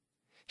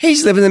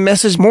 He's living the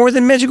message more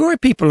than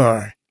Medjugorje people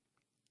are.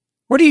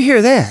 Where do you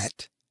hear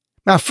that?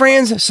 My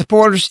friends,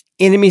 supporters,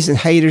 enemies, and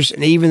haters,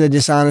 and even the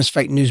dishonest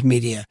fake news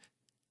media.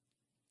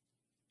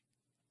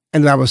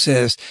 And the Bible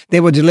says,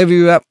 they will deliver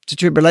you up to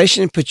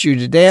tribulation, put you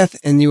to death,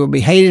 and you will be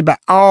hated by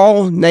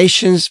all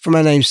nations for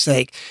my name's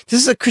sake.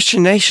 This is a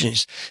Christian nation.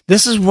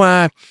 This is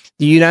why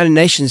the United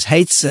Nations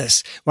hates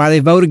us, why they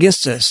vote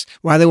against us,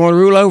 why they want to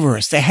rule over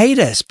us. They hate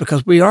us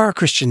because we are a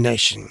Christian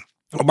nation.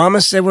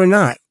 Obama said we're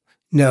not.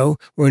 No,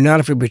 we're not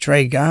if we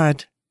betray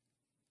God.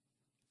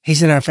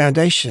 He's in our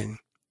foundation.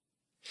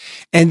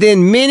 And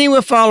then many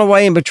will fall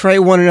away and betray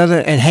one another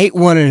and hate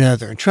one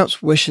another. And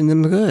Trump's wishing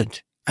them good.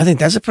 I think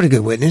that's a pretty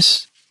good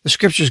witness. The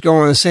scriptures go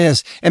on and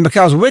says, and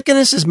because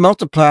wickedness is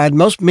multiplied,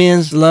 most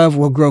men's love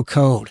will grow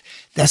cold.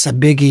 That's a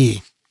big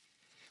E.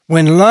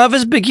 When love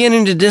is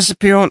beginning to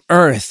disappear on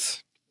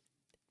earth,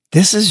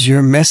 this is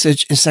your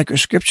message in sacred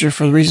scripture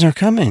for the reason they're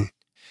coming.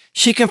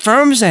 She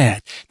confirms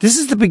that. This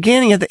is the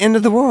beginning of the end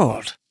of the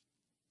world.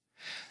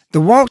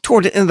 The walk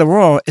toward the end of the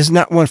world is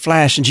not one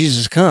flash and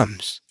Jesus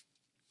comes.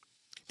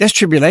 That's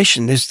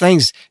tribulation. There's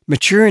things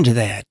mature into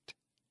that.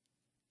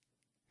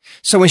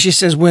 So when she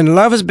says, when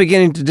love is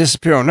beginning to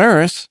disappear on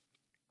earth,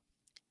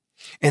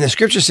 and the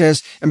scripture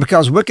says, and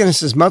because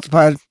wickedness is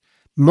multiplied,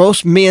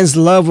 most men's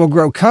love will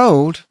grow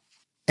cold,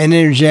 and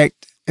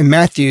interject in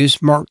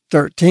Matthew's, Mark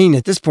 13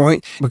 at this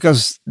point,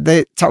 because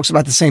they talks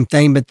about the same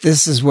thing, but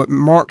this is what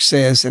Mark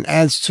says and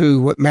adds to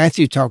what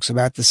Matthew talks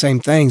about, the same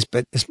things,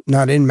 but it's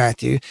not in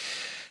Matthew.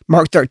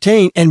 Mark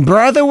 13, and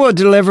brother will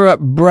deliver up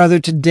brother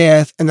to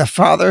death, and the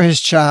father his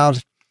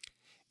child,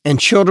 and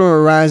children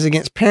will rise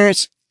against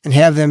parents and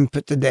have them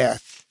put to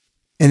death.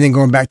 And then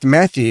going back to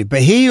Matthew,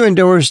 but he who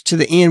endures to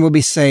the end will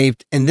be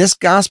saved, and this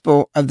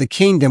gospel of the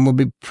kingdom will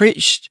be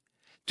preached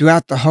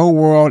throughout the whole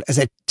world as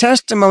a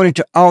testimony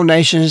to all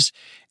nations,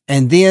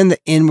 and then the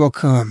end will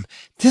come.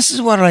 This is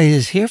what it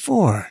is here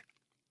for.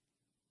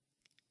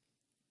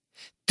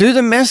 Through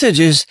the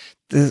messages,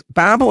 the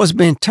Bible is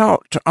being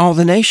taught to all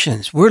the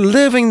nations. We're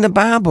living the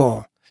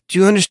Bible. Do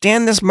you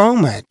understand this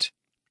moment?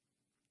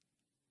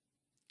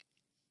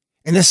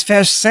 In this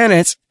first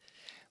sentence,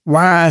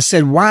 why I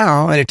said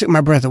wow, and it took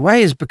my breath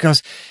away, is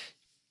because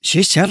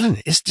she's telling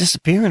it, it's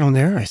disappearing on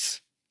the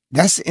earth.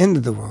 That's the end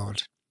of the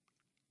world.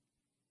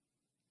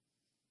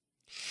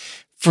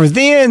 For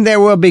then there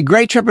will be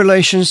great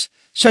tribulations,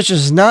 such as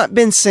has not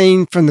been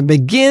seen from the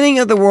beginning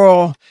of the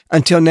world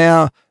until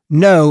now,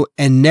 no,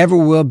 and never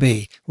will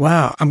be.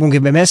 Wow, I'm going to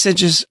give a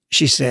message,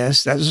 she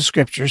says, that's the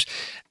scriptures,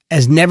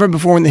 as never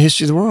before in the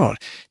history of the world.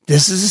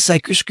 This is the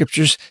sacred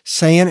scriptures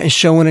saying and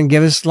showing and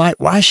giving us light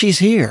why she's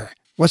here.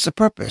 What's the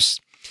purpose?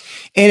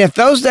 And if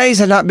those days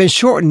had not been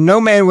shortened, no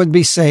man would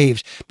be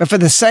saved. But for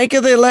the sake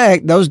of the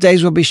elect, those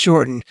days will be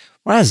shortened.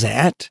 Why is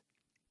that?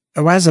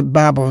 Or why does the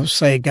Bible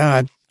say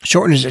God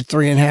shortens it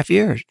 3.5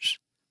 years?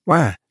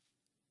 Why?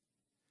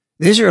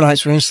 The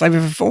Israelites were in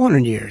slavery for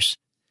 400 years.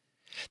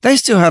 They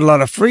still had a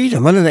lot of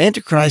freedom. Under the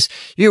Antichrist,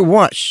 you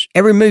watch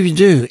every move you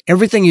do,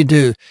 everything you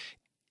do,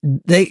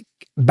 they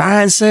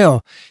buy and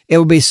sell. It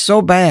will be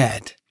so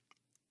bad.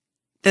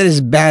 That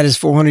is bad as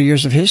 400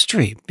 years of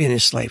history being in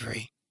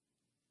slavery.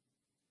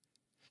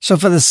 So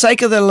for the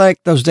sake of the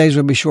elect, those days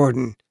will be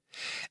shortened.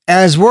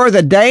 As were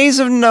the days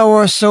of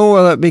Noah, so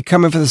will it be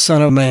coming for the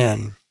Son of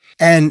Man.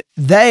 And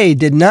they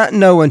did not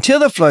know until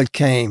the flood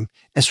came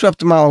and swept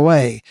them all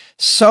away.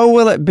 So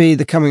will it be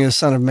the coming of the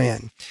Son of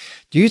Man.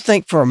 Do you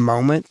think for a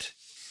moment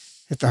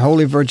that the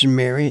Holy Virgin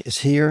Mary is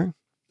here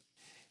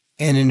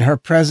and in her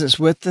presence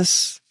with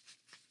us,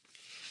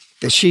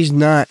 that she's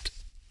not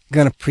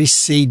going to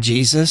precede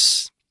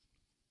Jesus?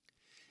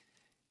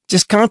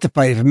 Just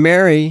contemplate. If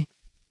Mary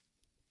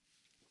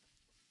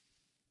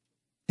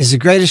is the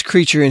greatest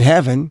creature in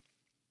heaven,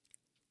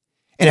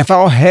 and if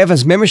all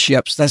heaven's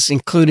memberships, that's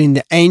including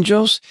the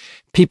angels,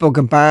 people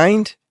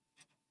combined,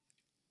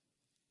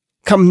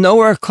 come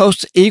nowhere close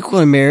to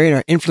equaling Mary in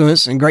her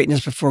influence and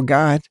greatness before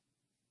God,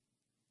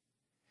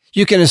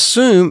 you can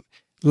assume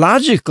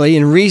logically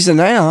and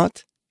reason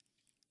out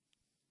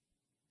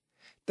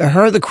that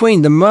her, the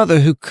queen, the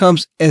mother who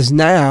comes as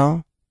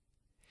now,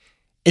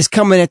 is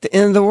coming at the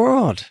end of the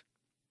world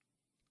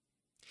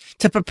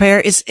to prepare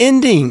its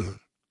ending.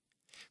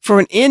 For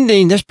an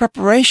ending, there's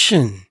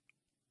preparation.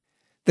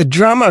 The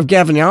drama of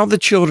gathering all the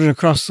children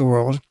across the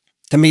world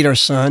to meet our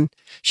son,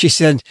 she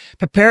said,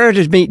 prepare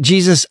to meet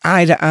Jesus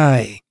eye to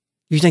eye.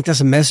 You think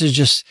that's a message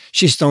just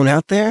she's thrown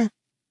out there?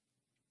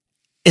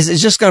 Is it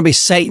just going to be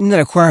Satan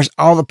that acquires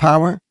all the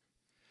power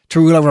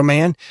to rule over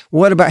man?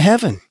 What about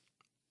heaven?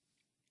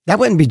 That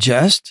wouldn't be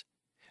just.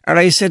 Or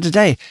like you said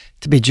today,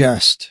 to be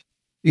just.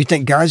 You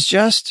think God's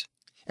just?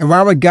 And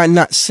why would God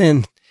not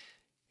send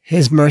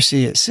his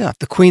mercy itself,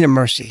 the Queen of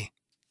Mercy,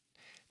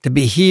 to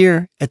be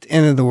here at the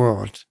end of the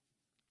world?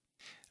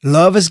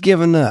 Love is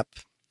given up,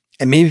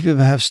 and many people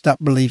have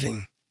stopped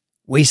believing.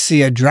 We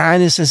see a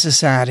dryness in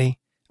society,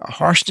 a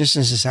harshness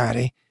in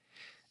society,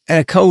 and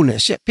a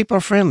coldness. Yet people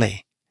are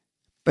friendly,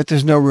 but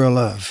there's no real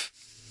love.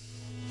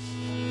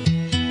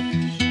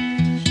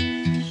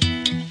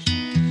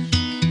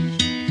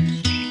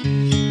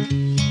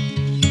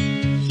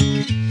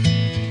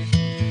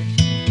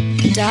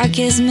 Dark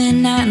as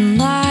midnight and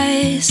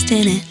lost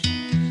in it,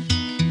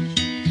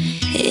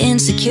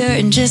 insecure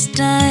and just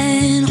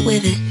done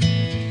with it.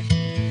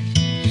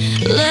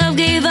 Love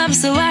gave up,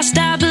 so I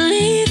stopped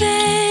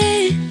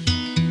believing.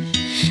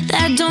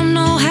 That don't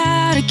know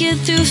how to get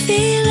through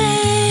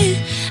feeling.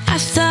 I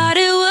thought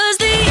it was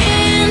the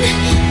end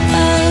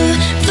of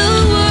the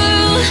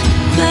world,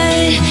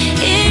 but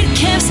it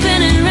kept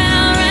spinning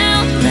round,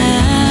 round,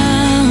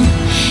 round.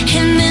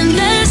 And then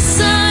the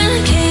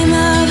sun came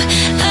up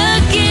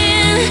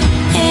again,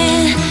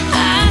 and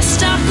I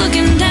stopped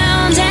looking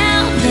down,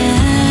 down,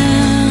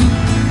 down.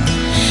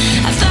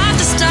 I thought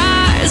the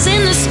stars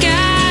in the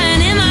sky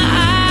and in my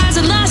eyes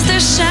had lost their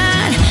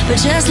shine, but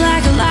just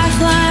like a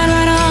lifeline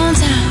right on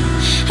time,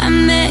 I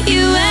met met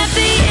you at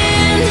the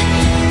end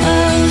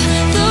of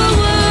the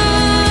world.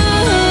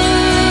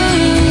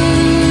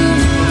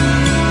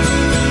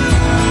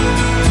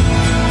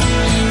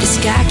 The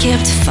sky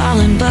kept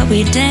falling, but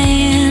we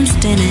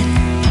danced in it.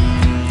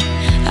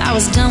 I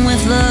was done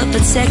with love,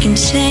 but second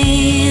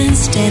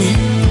chanced in it.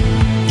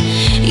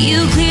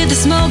 You cleared the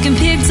smoke and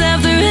picked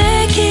up the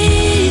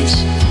wreckage.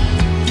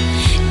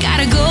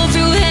 Gotta go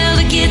through hell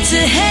to get to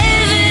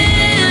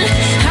heaven.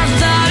 I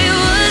thought it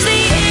was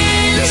the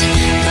end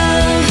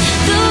of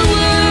the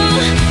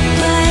world,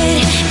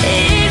 but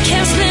it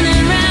kept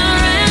spinning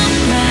round,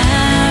 round,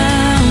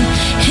 round.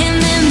 And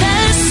then the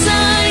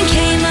sun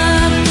came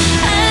up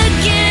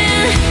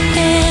again,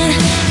 and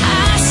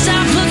I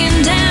stopped looking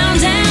down,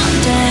 down,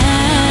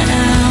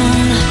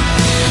 down.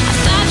 I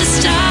thought the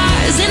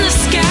stars in the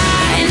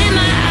sky and in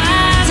my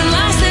eyes had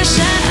lost their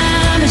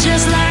shine, but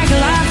just like a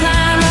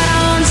lifeline right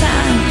on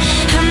time,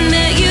 I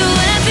met you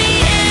at the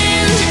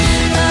end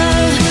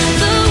of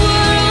the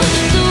world,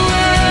 the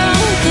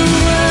world, the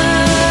world.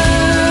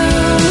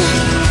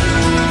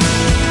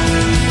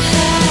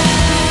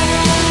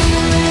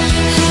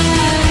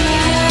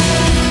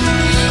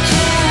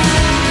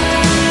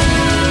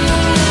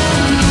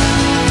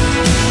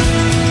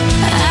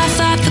 I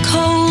thought the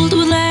cold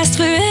would last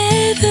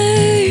forever.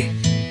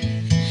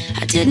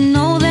 I didn't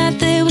know that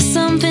there was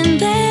something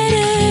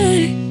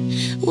better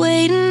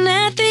waiting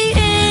at the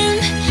end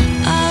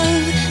of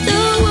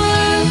the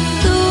world,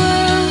 the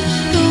world,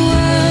 the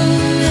world.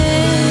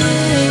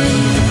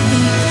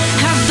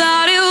 I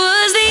thought it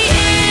was the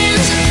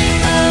end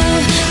of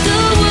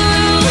the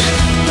world,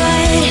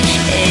 but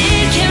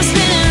it kept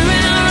spinning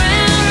round,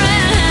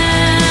 round,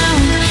 round.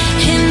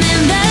 And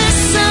then the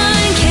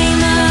sun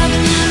came up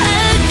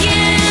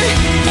again,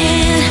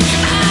 and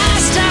I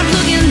stopped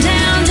looking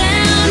down,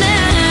 down,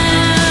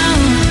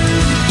 down.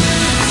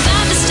 I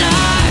thought the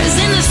stars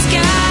in the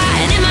sky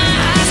and in my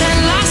eyes had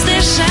lost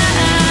their shine,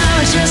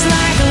 but just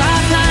like a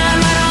lifeline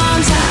right on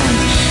time,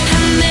 I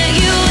met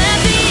you at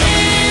the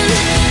end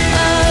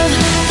of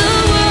the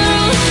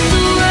world,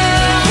 the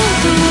world,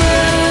 the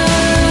world,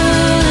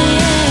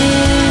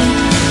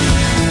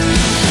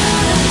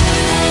 yeah.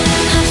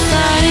 I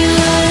thought it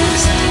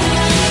was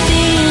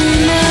the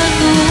end of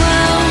the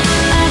world.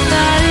 I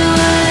thought it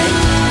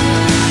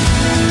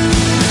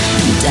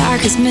was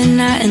dark as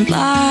midnight and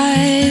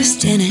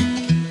lost in it.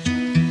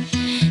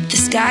 The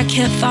sky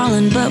kept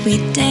falling, but we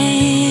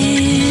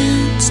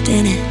danced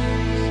in it.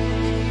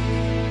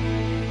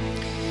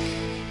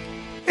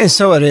 And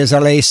so it is.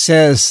 Our lady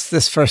says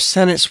this first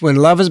sentence, when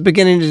love is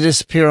beginning to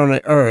disappear on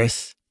the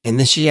earth, and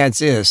then she adds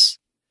this,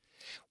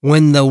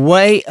 when the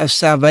way of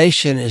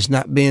salvation is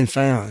not being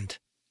found.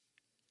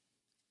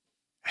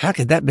 How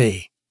could that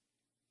be?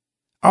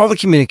 All the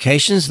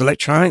communications, the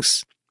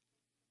electronics,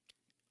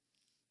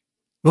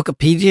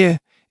 Wikipedia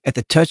at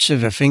the touch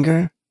of a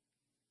finger,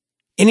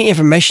 any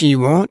information you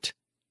want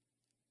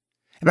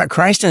about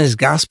Christ and his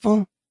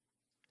gospel,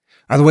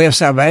 or the way of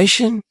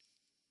salvation.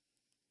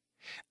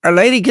 Our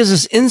Lady gives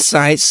us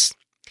insights,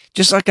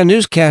 just like a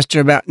newscaster,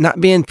 about not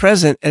being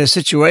present at a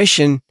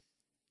situation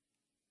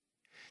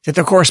that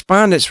the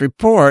correspondents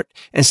report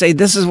and say,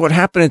 this is what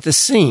happened at the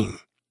scene.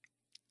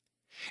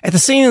 At the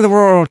scene of the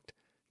world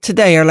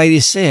today, Our Lady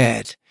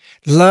said,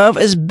 love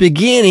is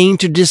beginning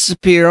to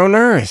disappear on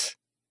earth.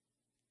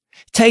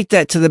 Take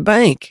that to the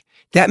bank.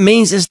 That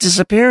means it's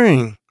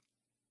disappearing.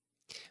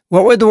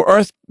 What would the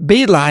earth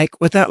be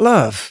like without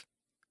love?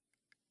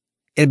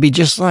 It'd be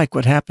just like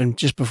what happened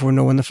just before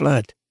Noah and the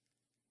flood.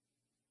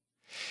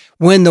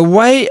 When the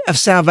way of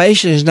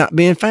salvation is not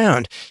being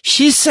found.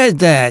 She said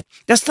that.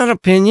 That's not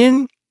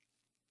opinion.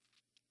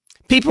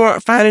 People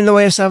aren't finding the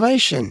way of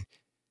salvation.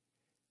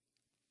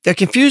 They're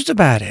confused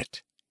about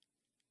it.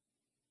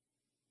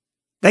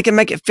 They can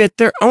make it fit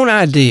their own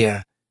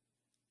idea,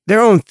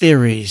 their own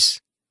theories,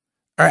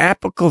 are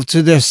applicable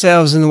to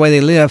themselves and the way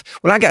they live.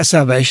 Well, I got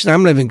salvation.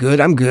 I'm living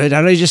good. I'm good.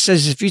 I know he just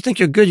says, if you think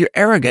you're good, you're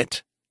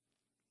arrogant.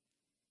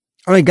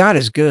 Only God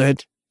is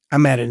good.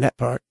 I'm adding that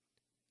part.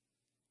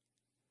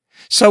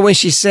 So when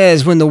she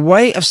says, when the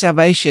way of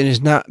salvation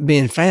is not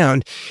being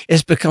found,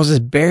 it's because it's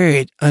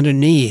buried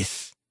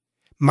underneath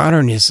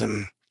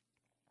modernism.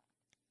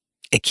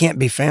 It can't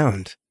be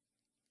found.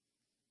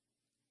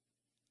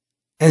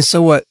 And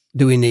so what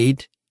do we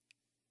need?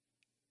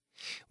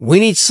 We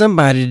need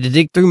somebody to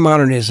dig through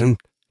modernism,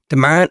 to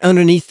mine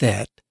underneath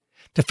that,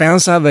 to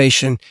found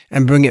salvation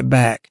and bring it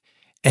back.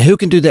 And who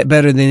can do that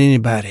better than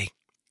anybody?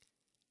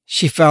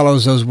 She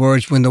follows those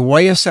words, when the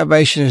way of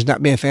salvation is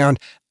not being found,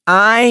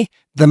 I,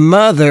 the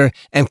mother,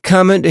 am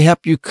coming to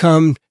help you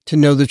come to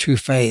know the true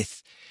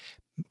faith.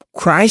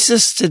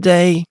 Crisis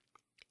today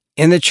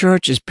in the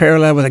church is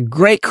parallel with a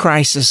great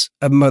crisis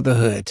of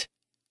motherhood.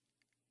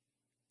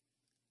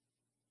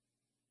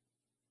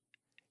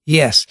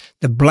 Yes,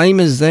 the blame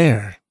is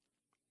there.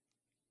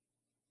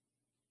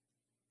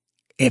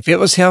 If it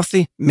was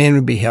healthy, men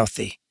would be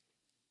healthy.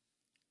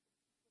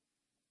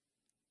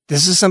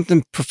 This is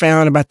something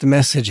profound about the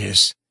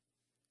messages.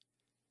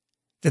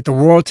 That the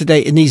world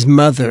today, it needs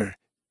mother.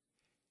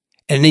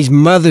 And it needs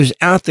mothers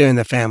out there in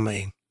the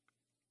family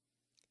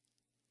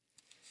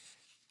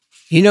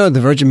You know,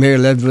 the Virgin Mary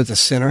lived with a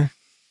sinner.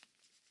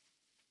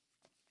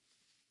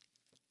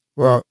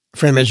 Well,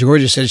 Friend of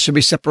Medjugorje said it should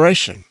be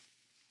separation.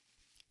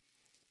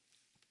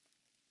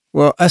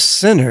 Well, us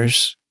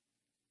sinners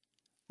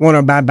want to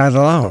abide by the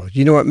law.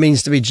 You know what it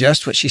means to be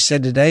just, what she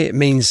said today? It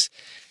means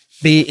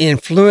be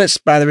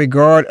influenced by the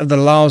regard of the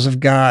laws of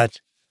God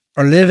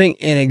or living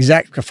in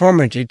exact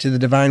conformity to the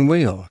divine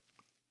will.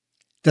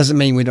 Doesn't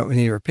mean we don't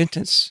need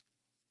repentance.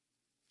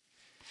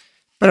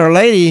 But Our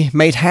Lady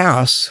made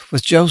house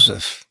with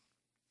Joseph.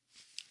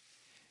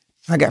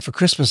 I got for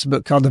Christmas a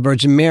book called The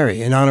Virgin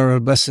Mary in honor of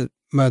the Blessed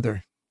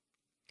Mother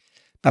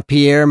by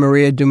Pierre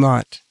Maria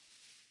Dumont.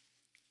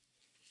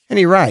 And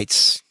he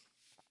writes,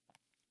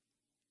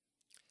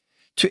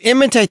 to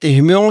imitate the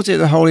humility of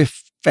the Holy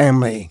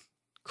Family,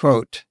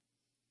 quote,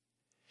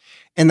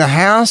 in the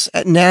house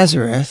at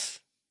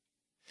Nazareth,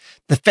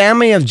 the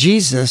family of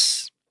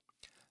Jesus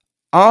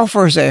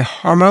offers a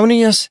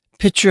harmonious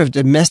picture of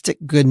domestic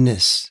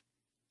goodness.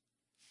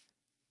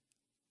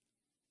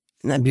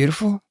 Isn't that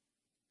beautiful?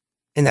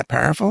 Isn't that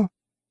powerful?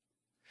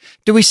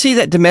 Do we see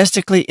that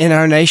domestically in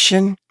our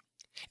nation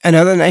and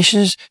other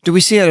nations? Do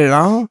we see it at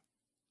all?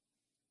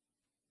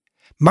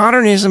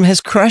 Modernism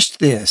has crushed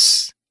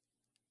this,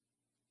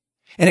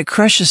 and it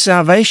crushes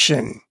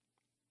salvation.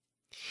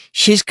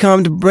 She's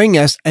come to bring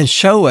us and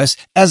show us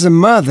as a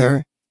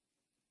mother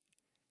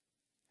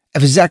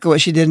of exactly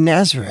what she did in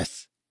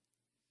Nazareth.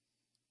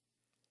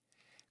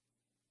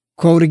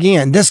 Quote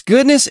again, this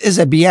goodness is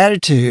a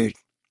beatitude.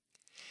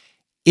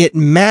 It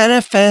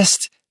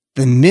manifests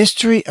the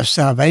mystery of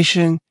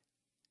salvation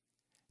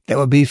that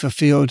will be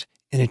fulfilled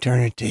in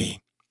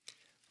eternity.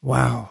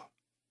 Wow.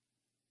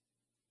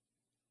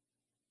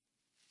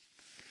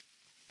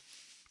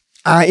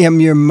 I am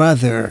your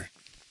mother.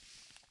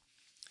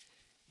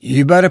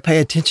 You better pay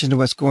attention to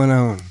what's going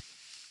on.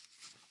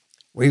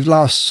 We've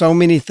lost so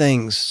many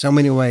things, so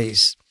many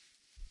ways.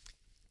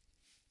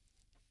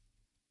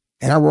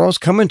 And our world's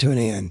coming to an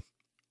end.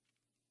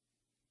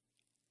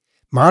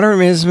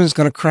 Modernism is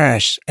going to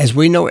crash. As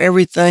we know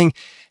everything,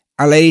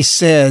 Our Lady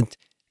said,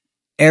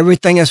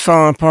 everything has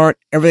fallen apart,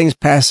 everything's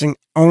passing,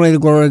 only the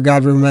glory of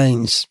God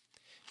remains.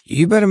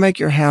 You better make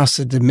your house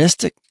a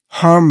domestic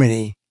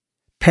harmony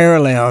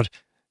paralleled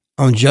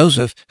on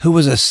Joseph, who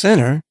was a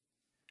sinner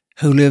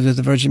who lived with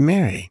the Virgin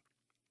Mary.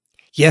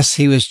 Yes,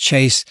 he was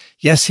chaste.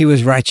 Yes, he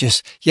was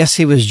righteous. Yes,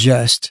 he was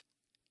just.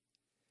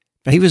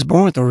 But he was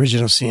born with the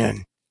original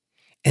sin,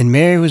 and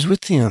Mary was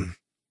with him.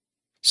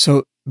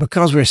 So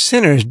because we're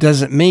sinners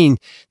doesn't mean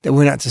that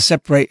we're not to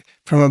separate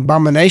from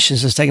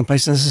abominations that's taking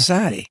place in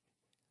society.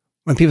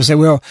 When people say,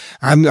 well,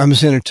 I'm a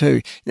sinner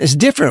too. It's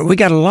different. We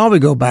got a law we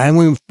go by, and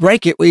when we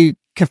break it, we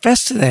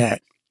confess to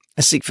that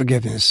and seek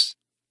forgiveness.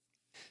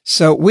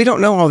 So we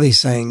don't know all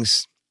these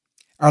things.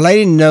 Our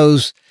Lady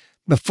knows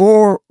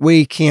before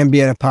we can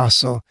be an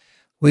apostle,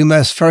 we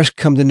must first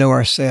come to know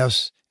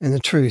ourselves and the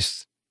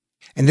truth.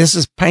 And this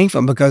is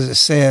painful because it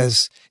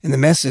says in the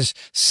message,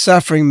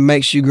 suffering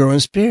makes you grow in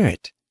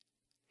spirit.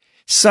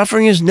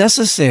 Suffering is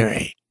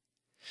necessary.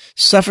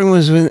 Suffering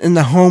was in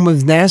the home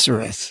of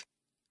Nazareth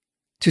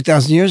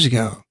 2,000 years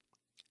ago.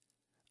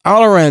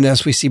 All around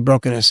us, we see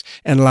brokenness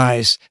and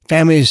lies.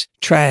 Families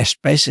trashed,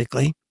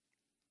 basically.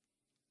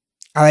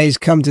 Our Lady's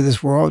come to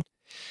this world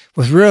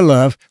with real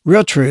love,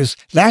 real truth,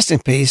 lasting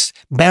peace,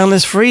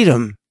 boundless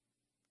freedom.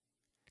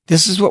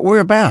 This is what we're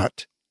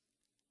about.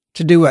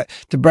 To do what?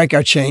 To break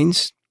our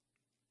chains,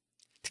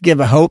 to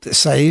give a hope that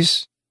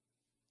saves,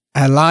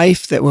 a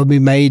life that will be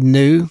made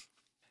new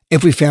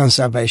if we found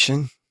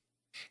salvation.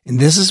 And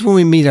this is when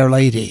we meet Our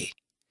Lady.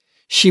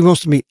 She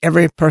wants to meet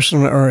every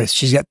person on earth.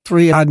 She's got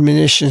 3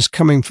 admonitions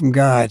coming from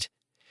God.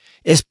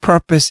 Its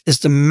purpose is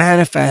to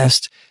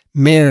manifest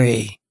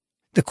Mary,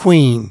 the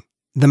Queen,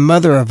 the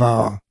mother of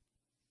all.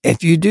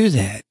 If you do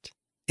that,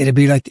 it'll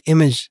be like the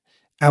image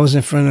I was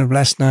in front of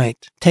last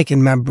night,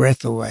 taking my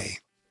breath away.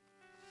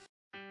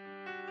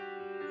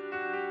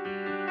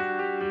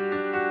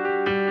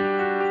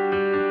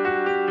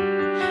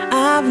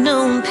 I've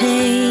known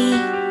pain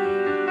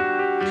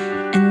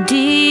and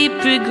deep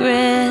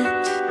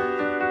regret.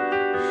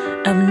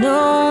 I've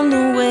known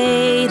the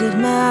weight of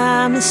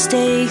my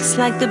mistakes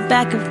like the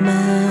back of my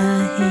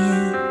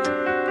hand.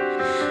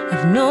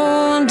 I've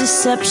known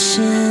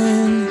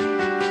deception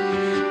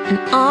and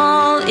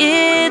all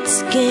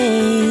its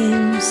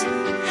games.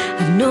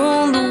 I've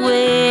known the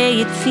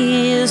way it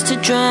feels to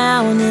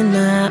drown in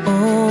my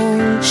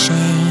own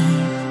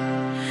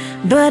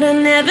shame. But I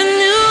never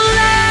knew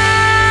love,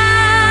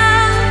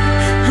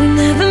 I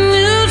never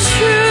knew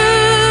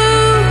truth,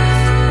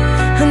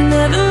 I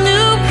never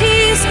knew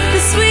peace, the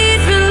sweet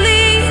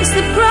release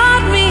that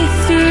brought me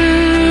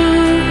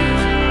through.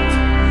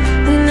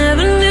 I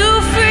never knew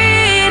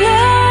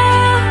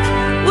freedom,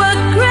 what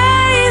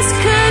grace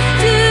could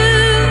do,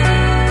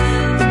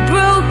 the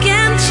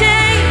broken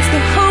chains,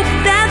 the hope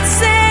that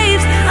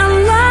saves, a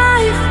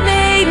life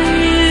made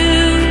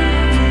new,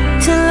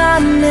 till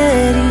I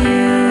met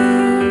you.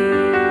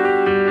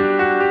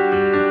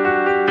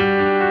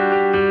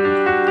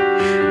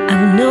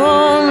 I've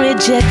known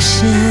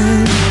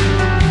rejection,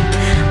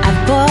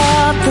 I've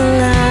bought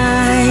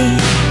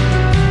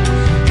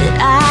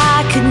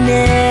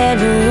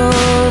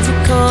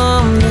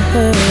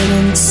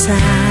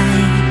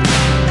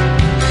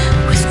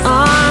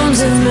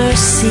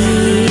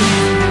see.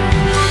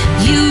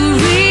 You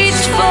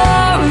reached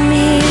for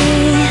me,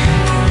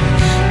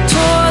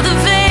 tore the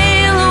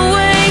veil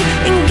away,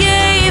 and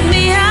gave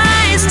me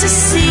eyes to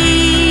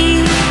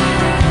see.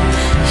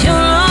 You're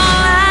all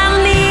I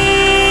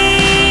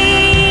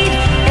need,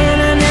 and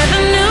I never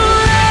knew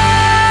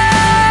love,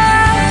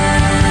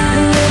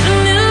 I never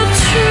knew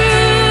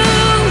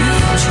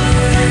truth,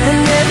 I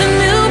never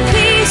knew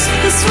peace,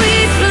 the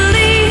sweet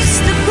release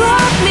that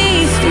brought me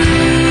through.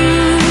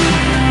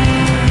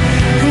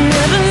 I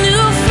never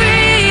knew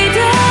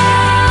freedom,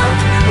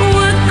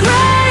 what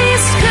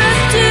grace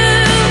could do.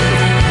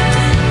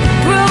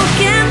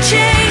 Broken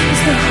chains,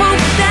 the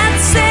hope that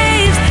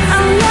saves, a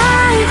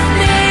life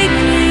made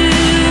new.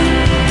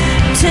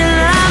 Till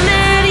I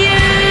met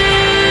you,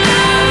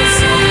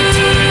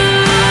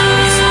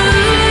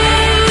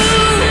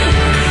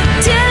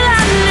 till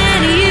I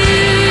met you.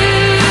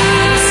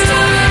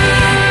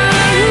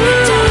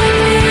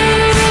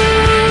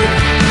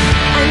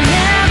 I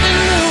never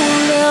knew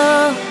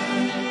love,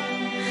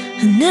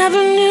 I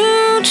never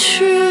knew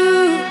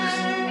truth,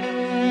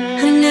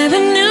 I never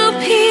knew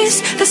peace,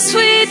 the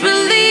sweet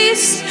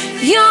release.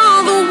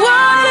 You're the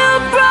one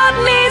who brought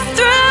me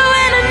through,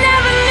 and I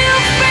never knew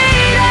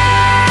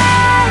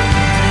freedom,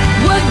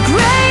 what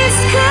grace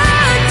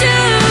could do.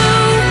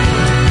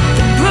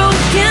 The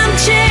broken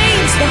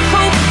chains, the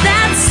hope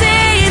that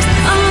saves,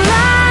 a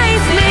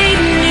life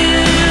made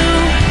new.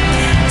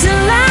 Till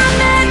I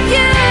met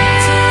you,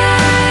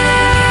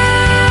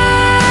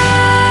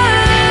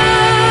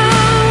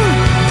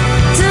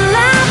 till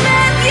I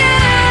met you,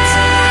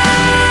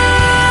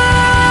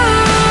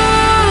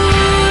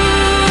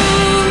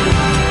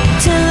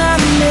 till I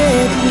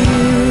met you.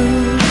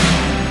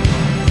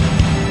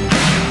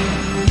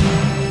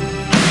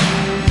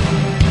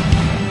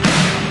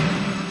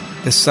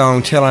 This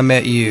song, Till I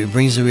Met You,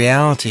 brings the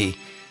reality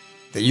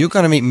that you're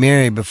going to meet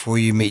Mary before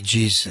you meet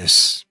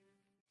Jesus.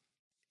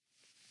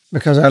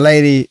 Because Our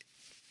Lady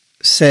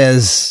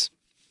says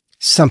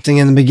something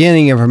in the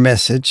beginning of her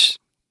message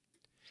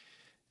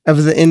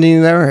of the ending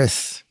of the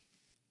earth.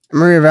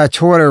 Maria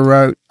Valtorta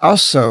wrote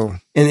also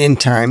in End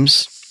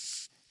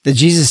Times that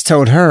Jesus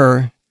told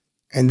her,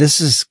 and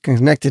this is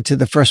connected to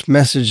the first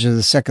message of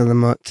the second of the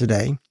month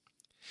today,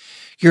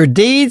 your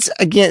deeds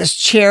against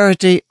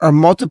charity are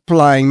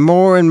multiplying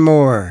more and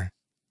more.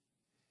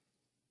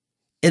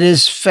 It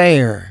is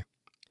fair.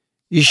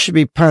 You should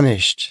be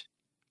punished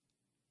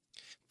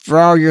for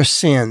all your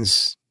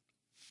sins.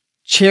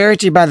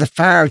 Charity by the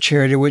fire of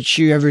charity, which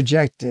you have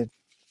rejected.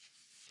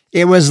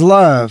 It was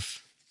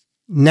love.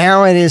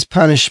 Now it is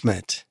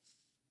punishment.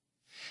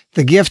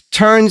 The gift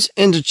turns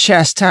into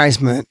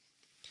chastisement.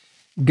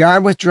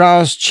 God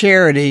withdraws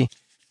charity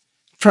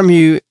from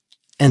you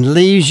and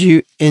leaves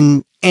you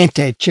in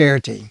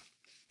anti-charity.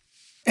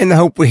 And the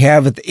hope we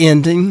have at the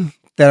ending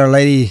that Our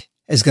Lady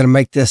is going to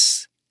make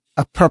this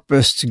a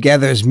purpose to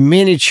gather as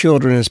many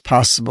children as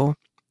possible.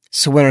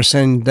 So when her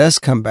son does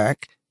come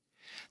back,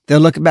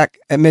 they'll look back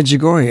at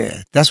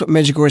Medjugorje. That's what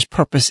Medjugorje's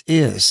purpose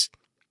is.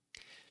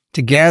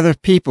 To gather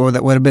people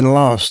that would have been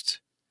lost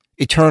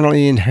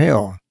eternally in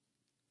hell.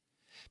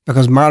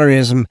 Because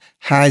modernism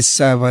hides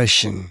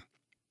salvation.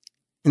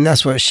 And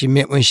that's what she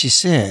meant when she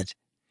said,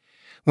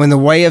 when the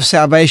way of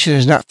salvation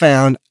is not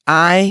found,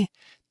 I,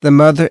 the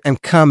mother, am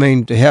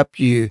coming to help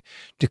you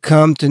to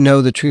come to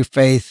know the true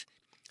faith,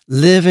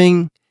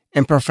 living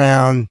and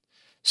profound,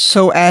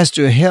 so as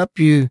to help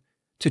you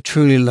to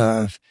truly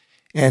love.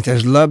 And if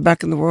there's love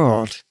back in the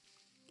world,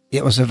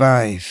 it will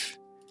survive.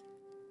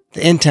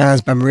 The End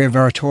Times by Maria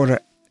Valtorta,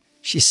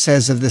 she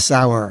says of this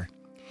hour,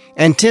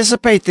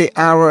 anticipate the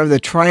hour of the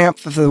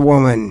triumph of the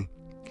woman.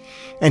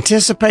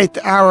 Anticipate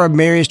the hour of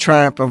Mary's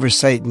triumph over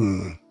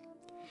Satan.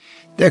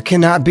 There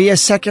cannot be a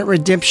second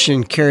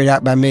redemption carried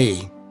out by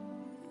me,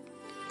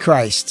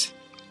 Christ.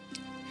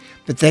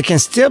 But there can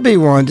still be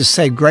one to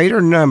save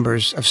greater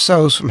numbers of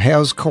souls from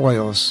hell's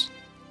coils.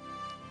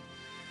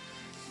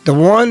 The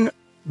one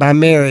by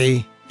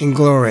Mary in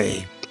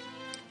glory.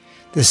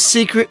 The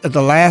secret of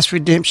the last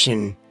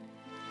redemption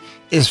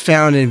is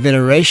found in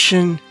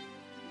veneration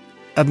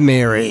of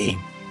Mary.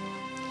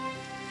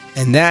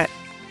 And that,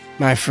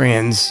 my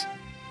friends,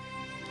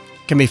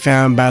 can be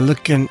found by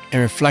looking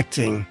and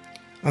reflecting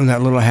on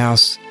that little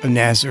house of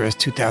Nazareth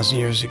 2,000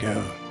 years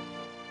ago.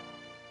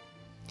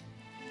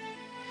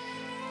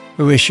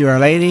 We wish you, Our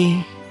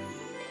Lady.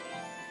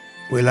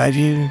 We love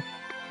you.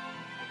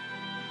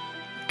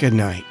 Good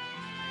night.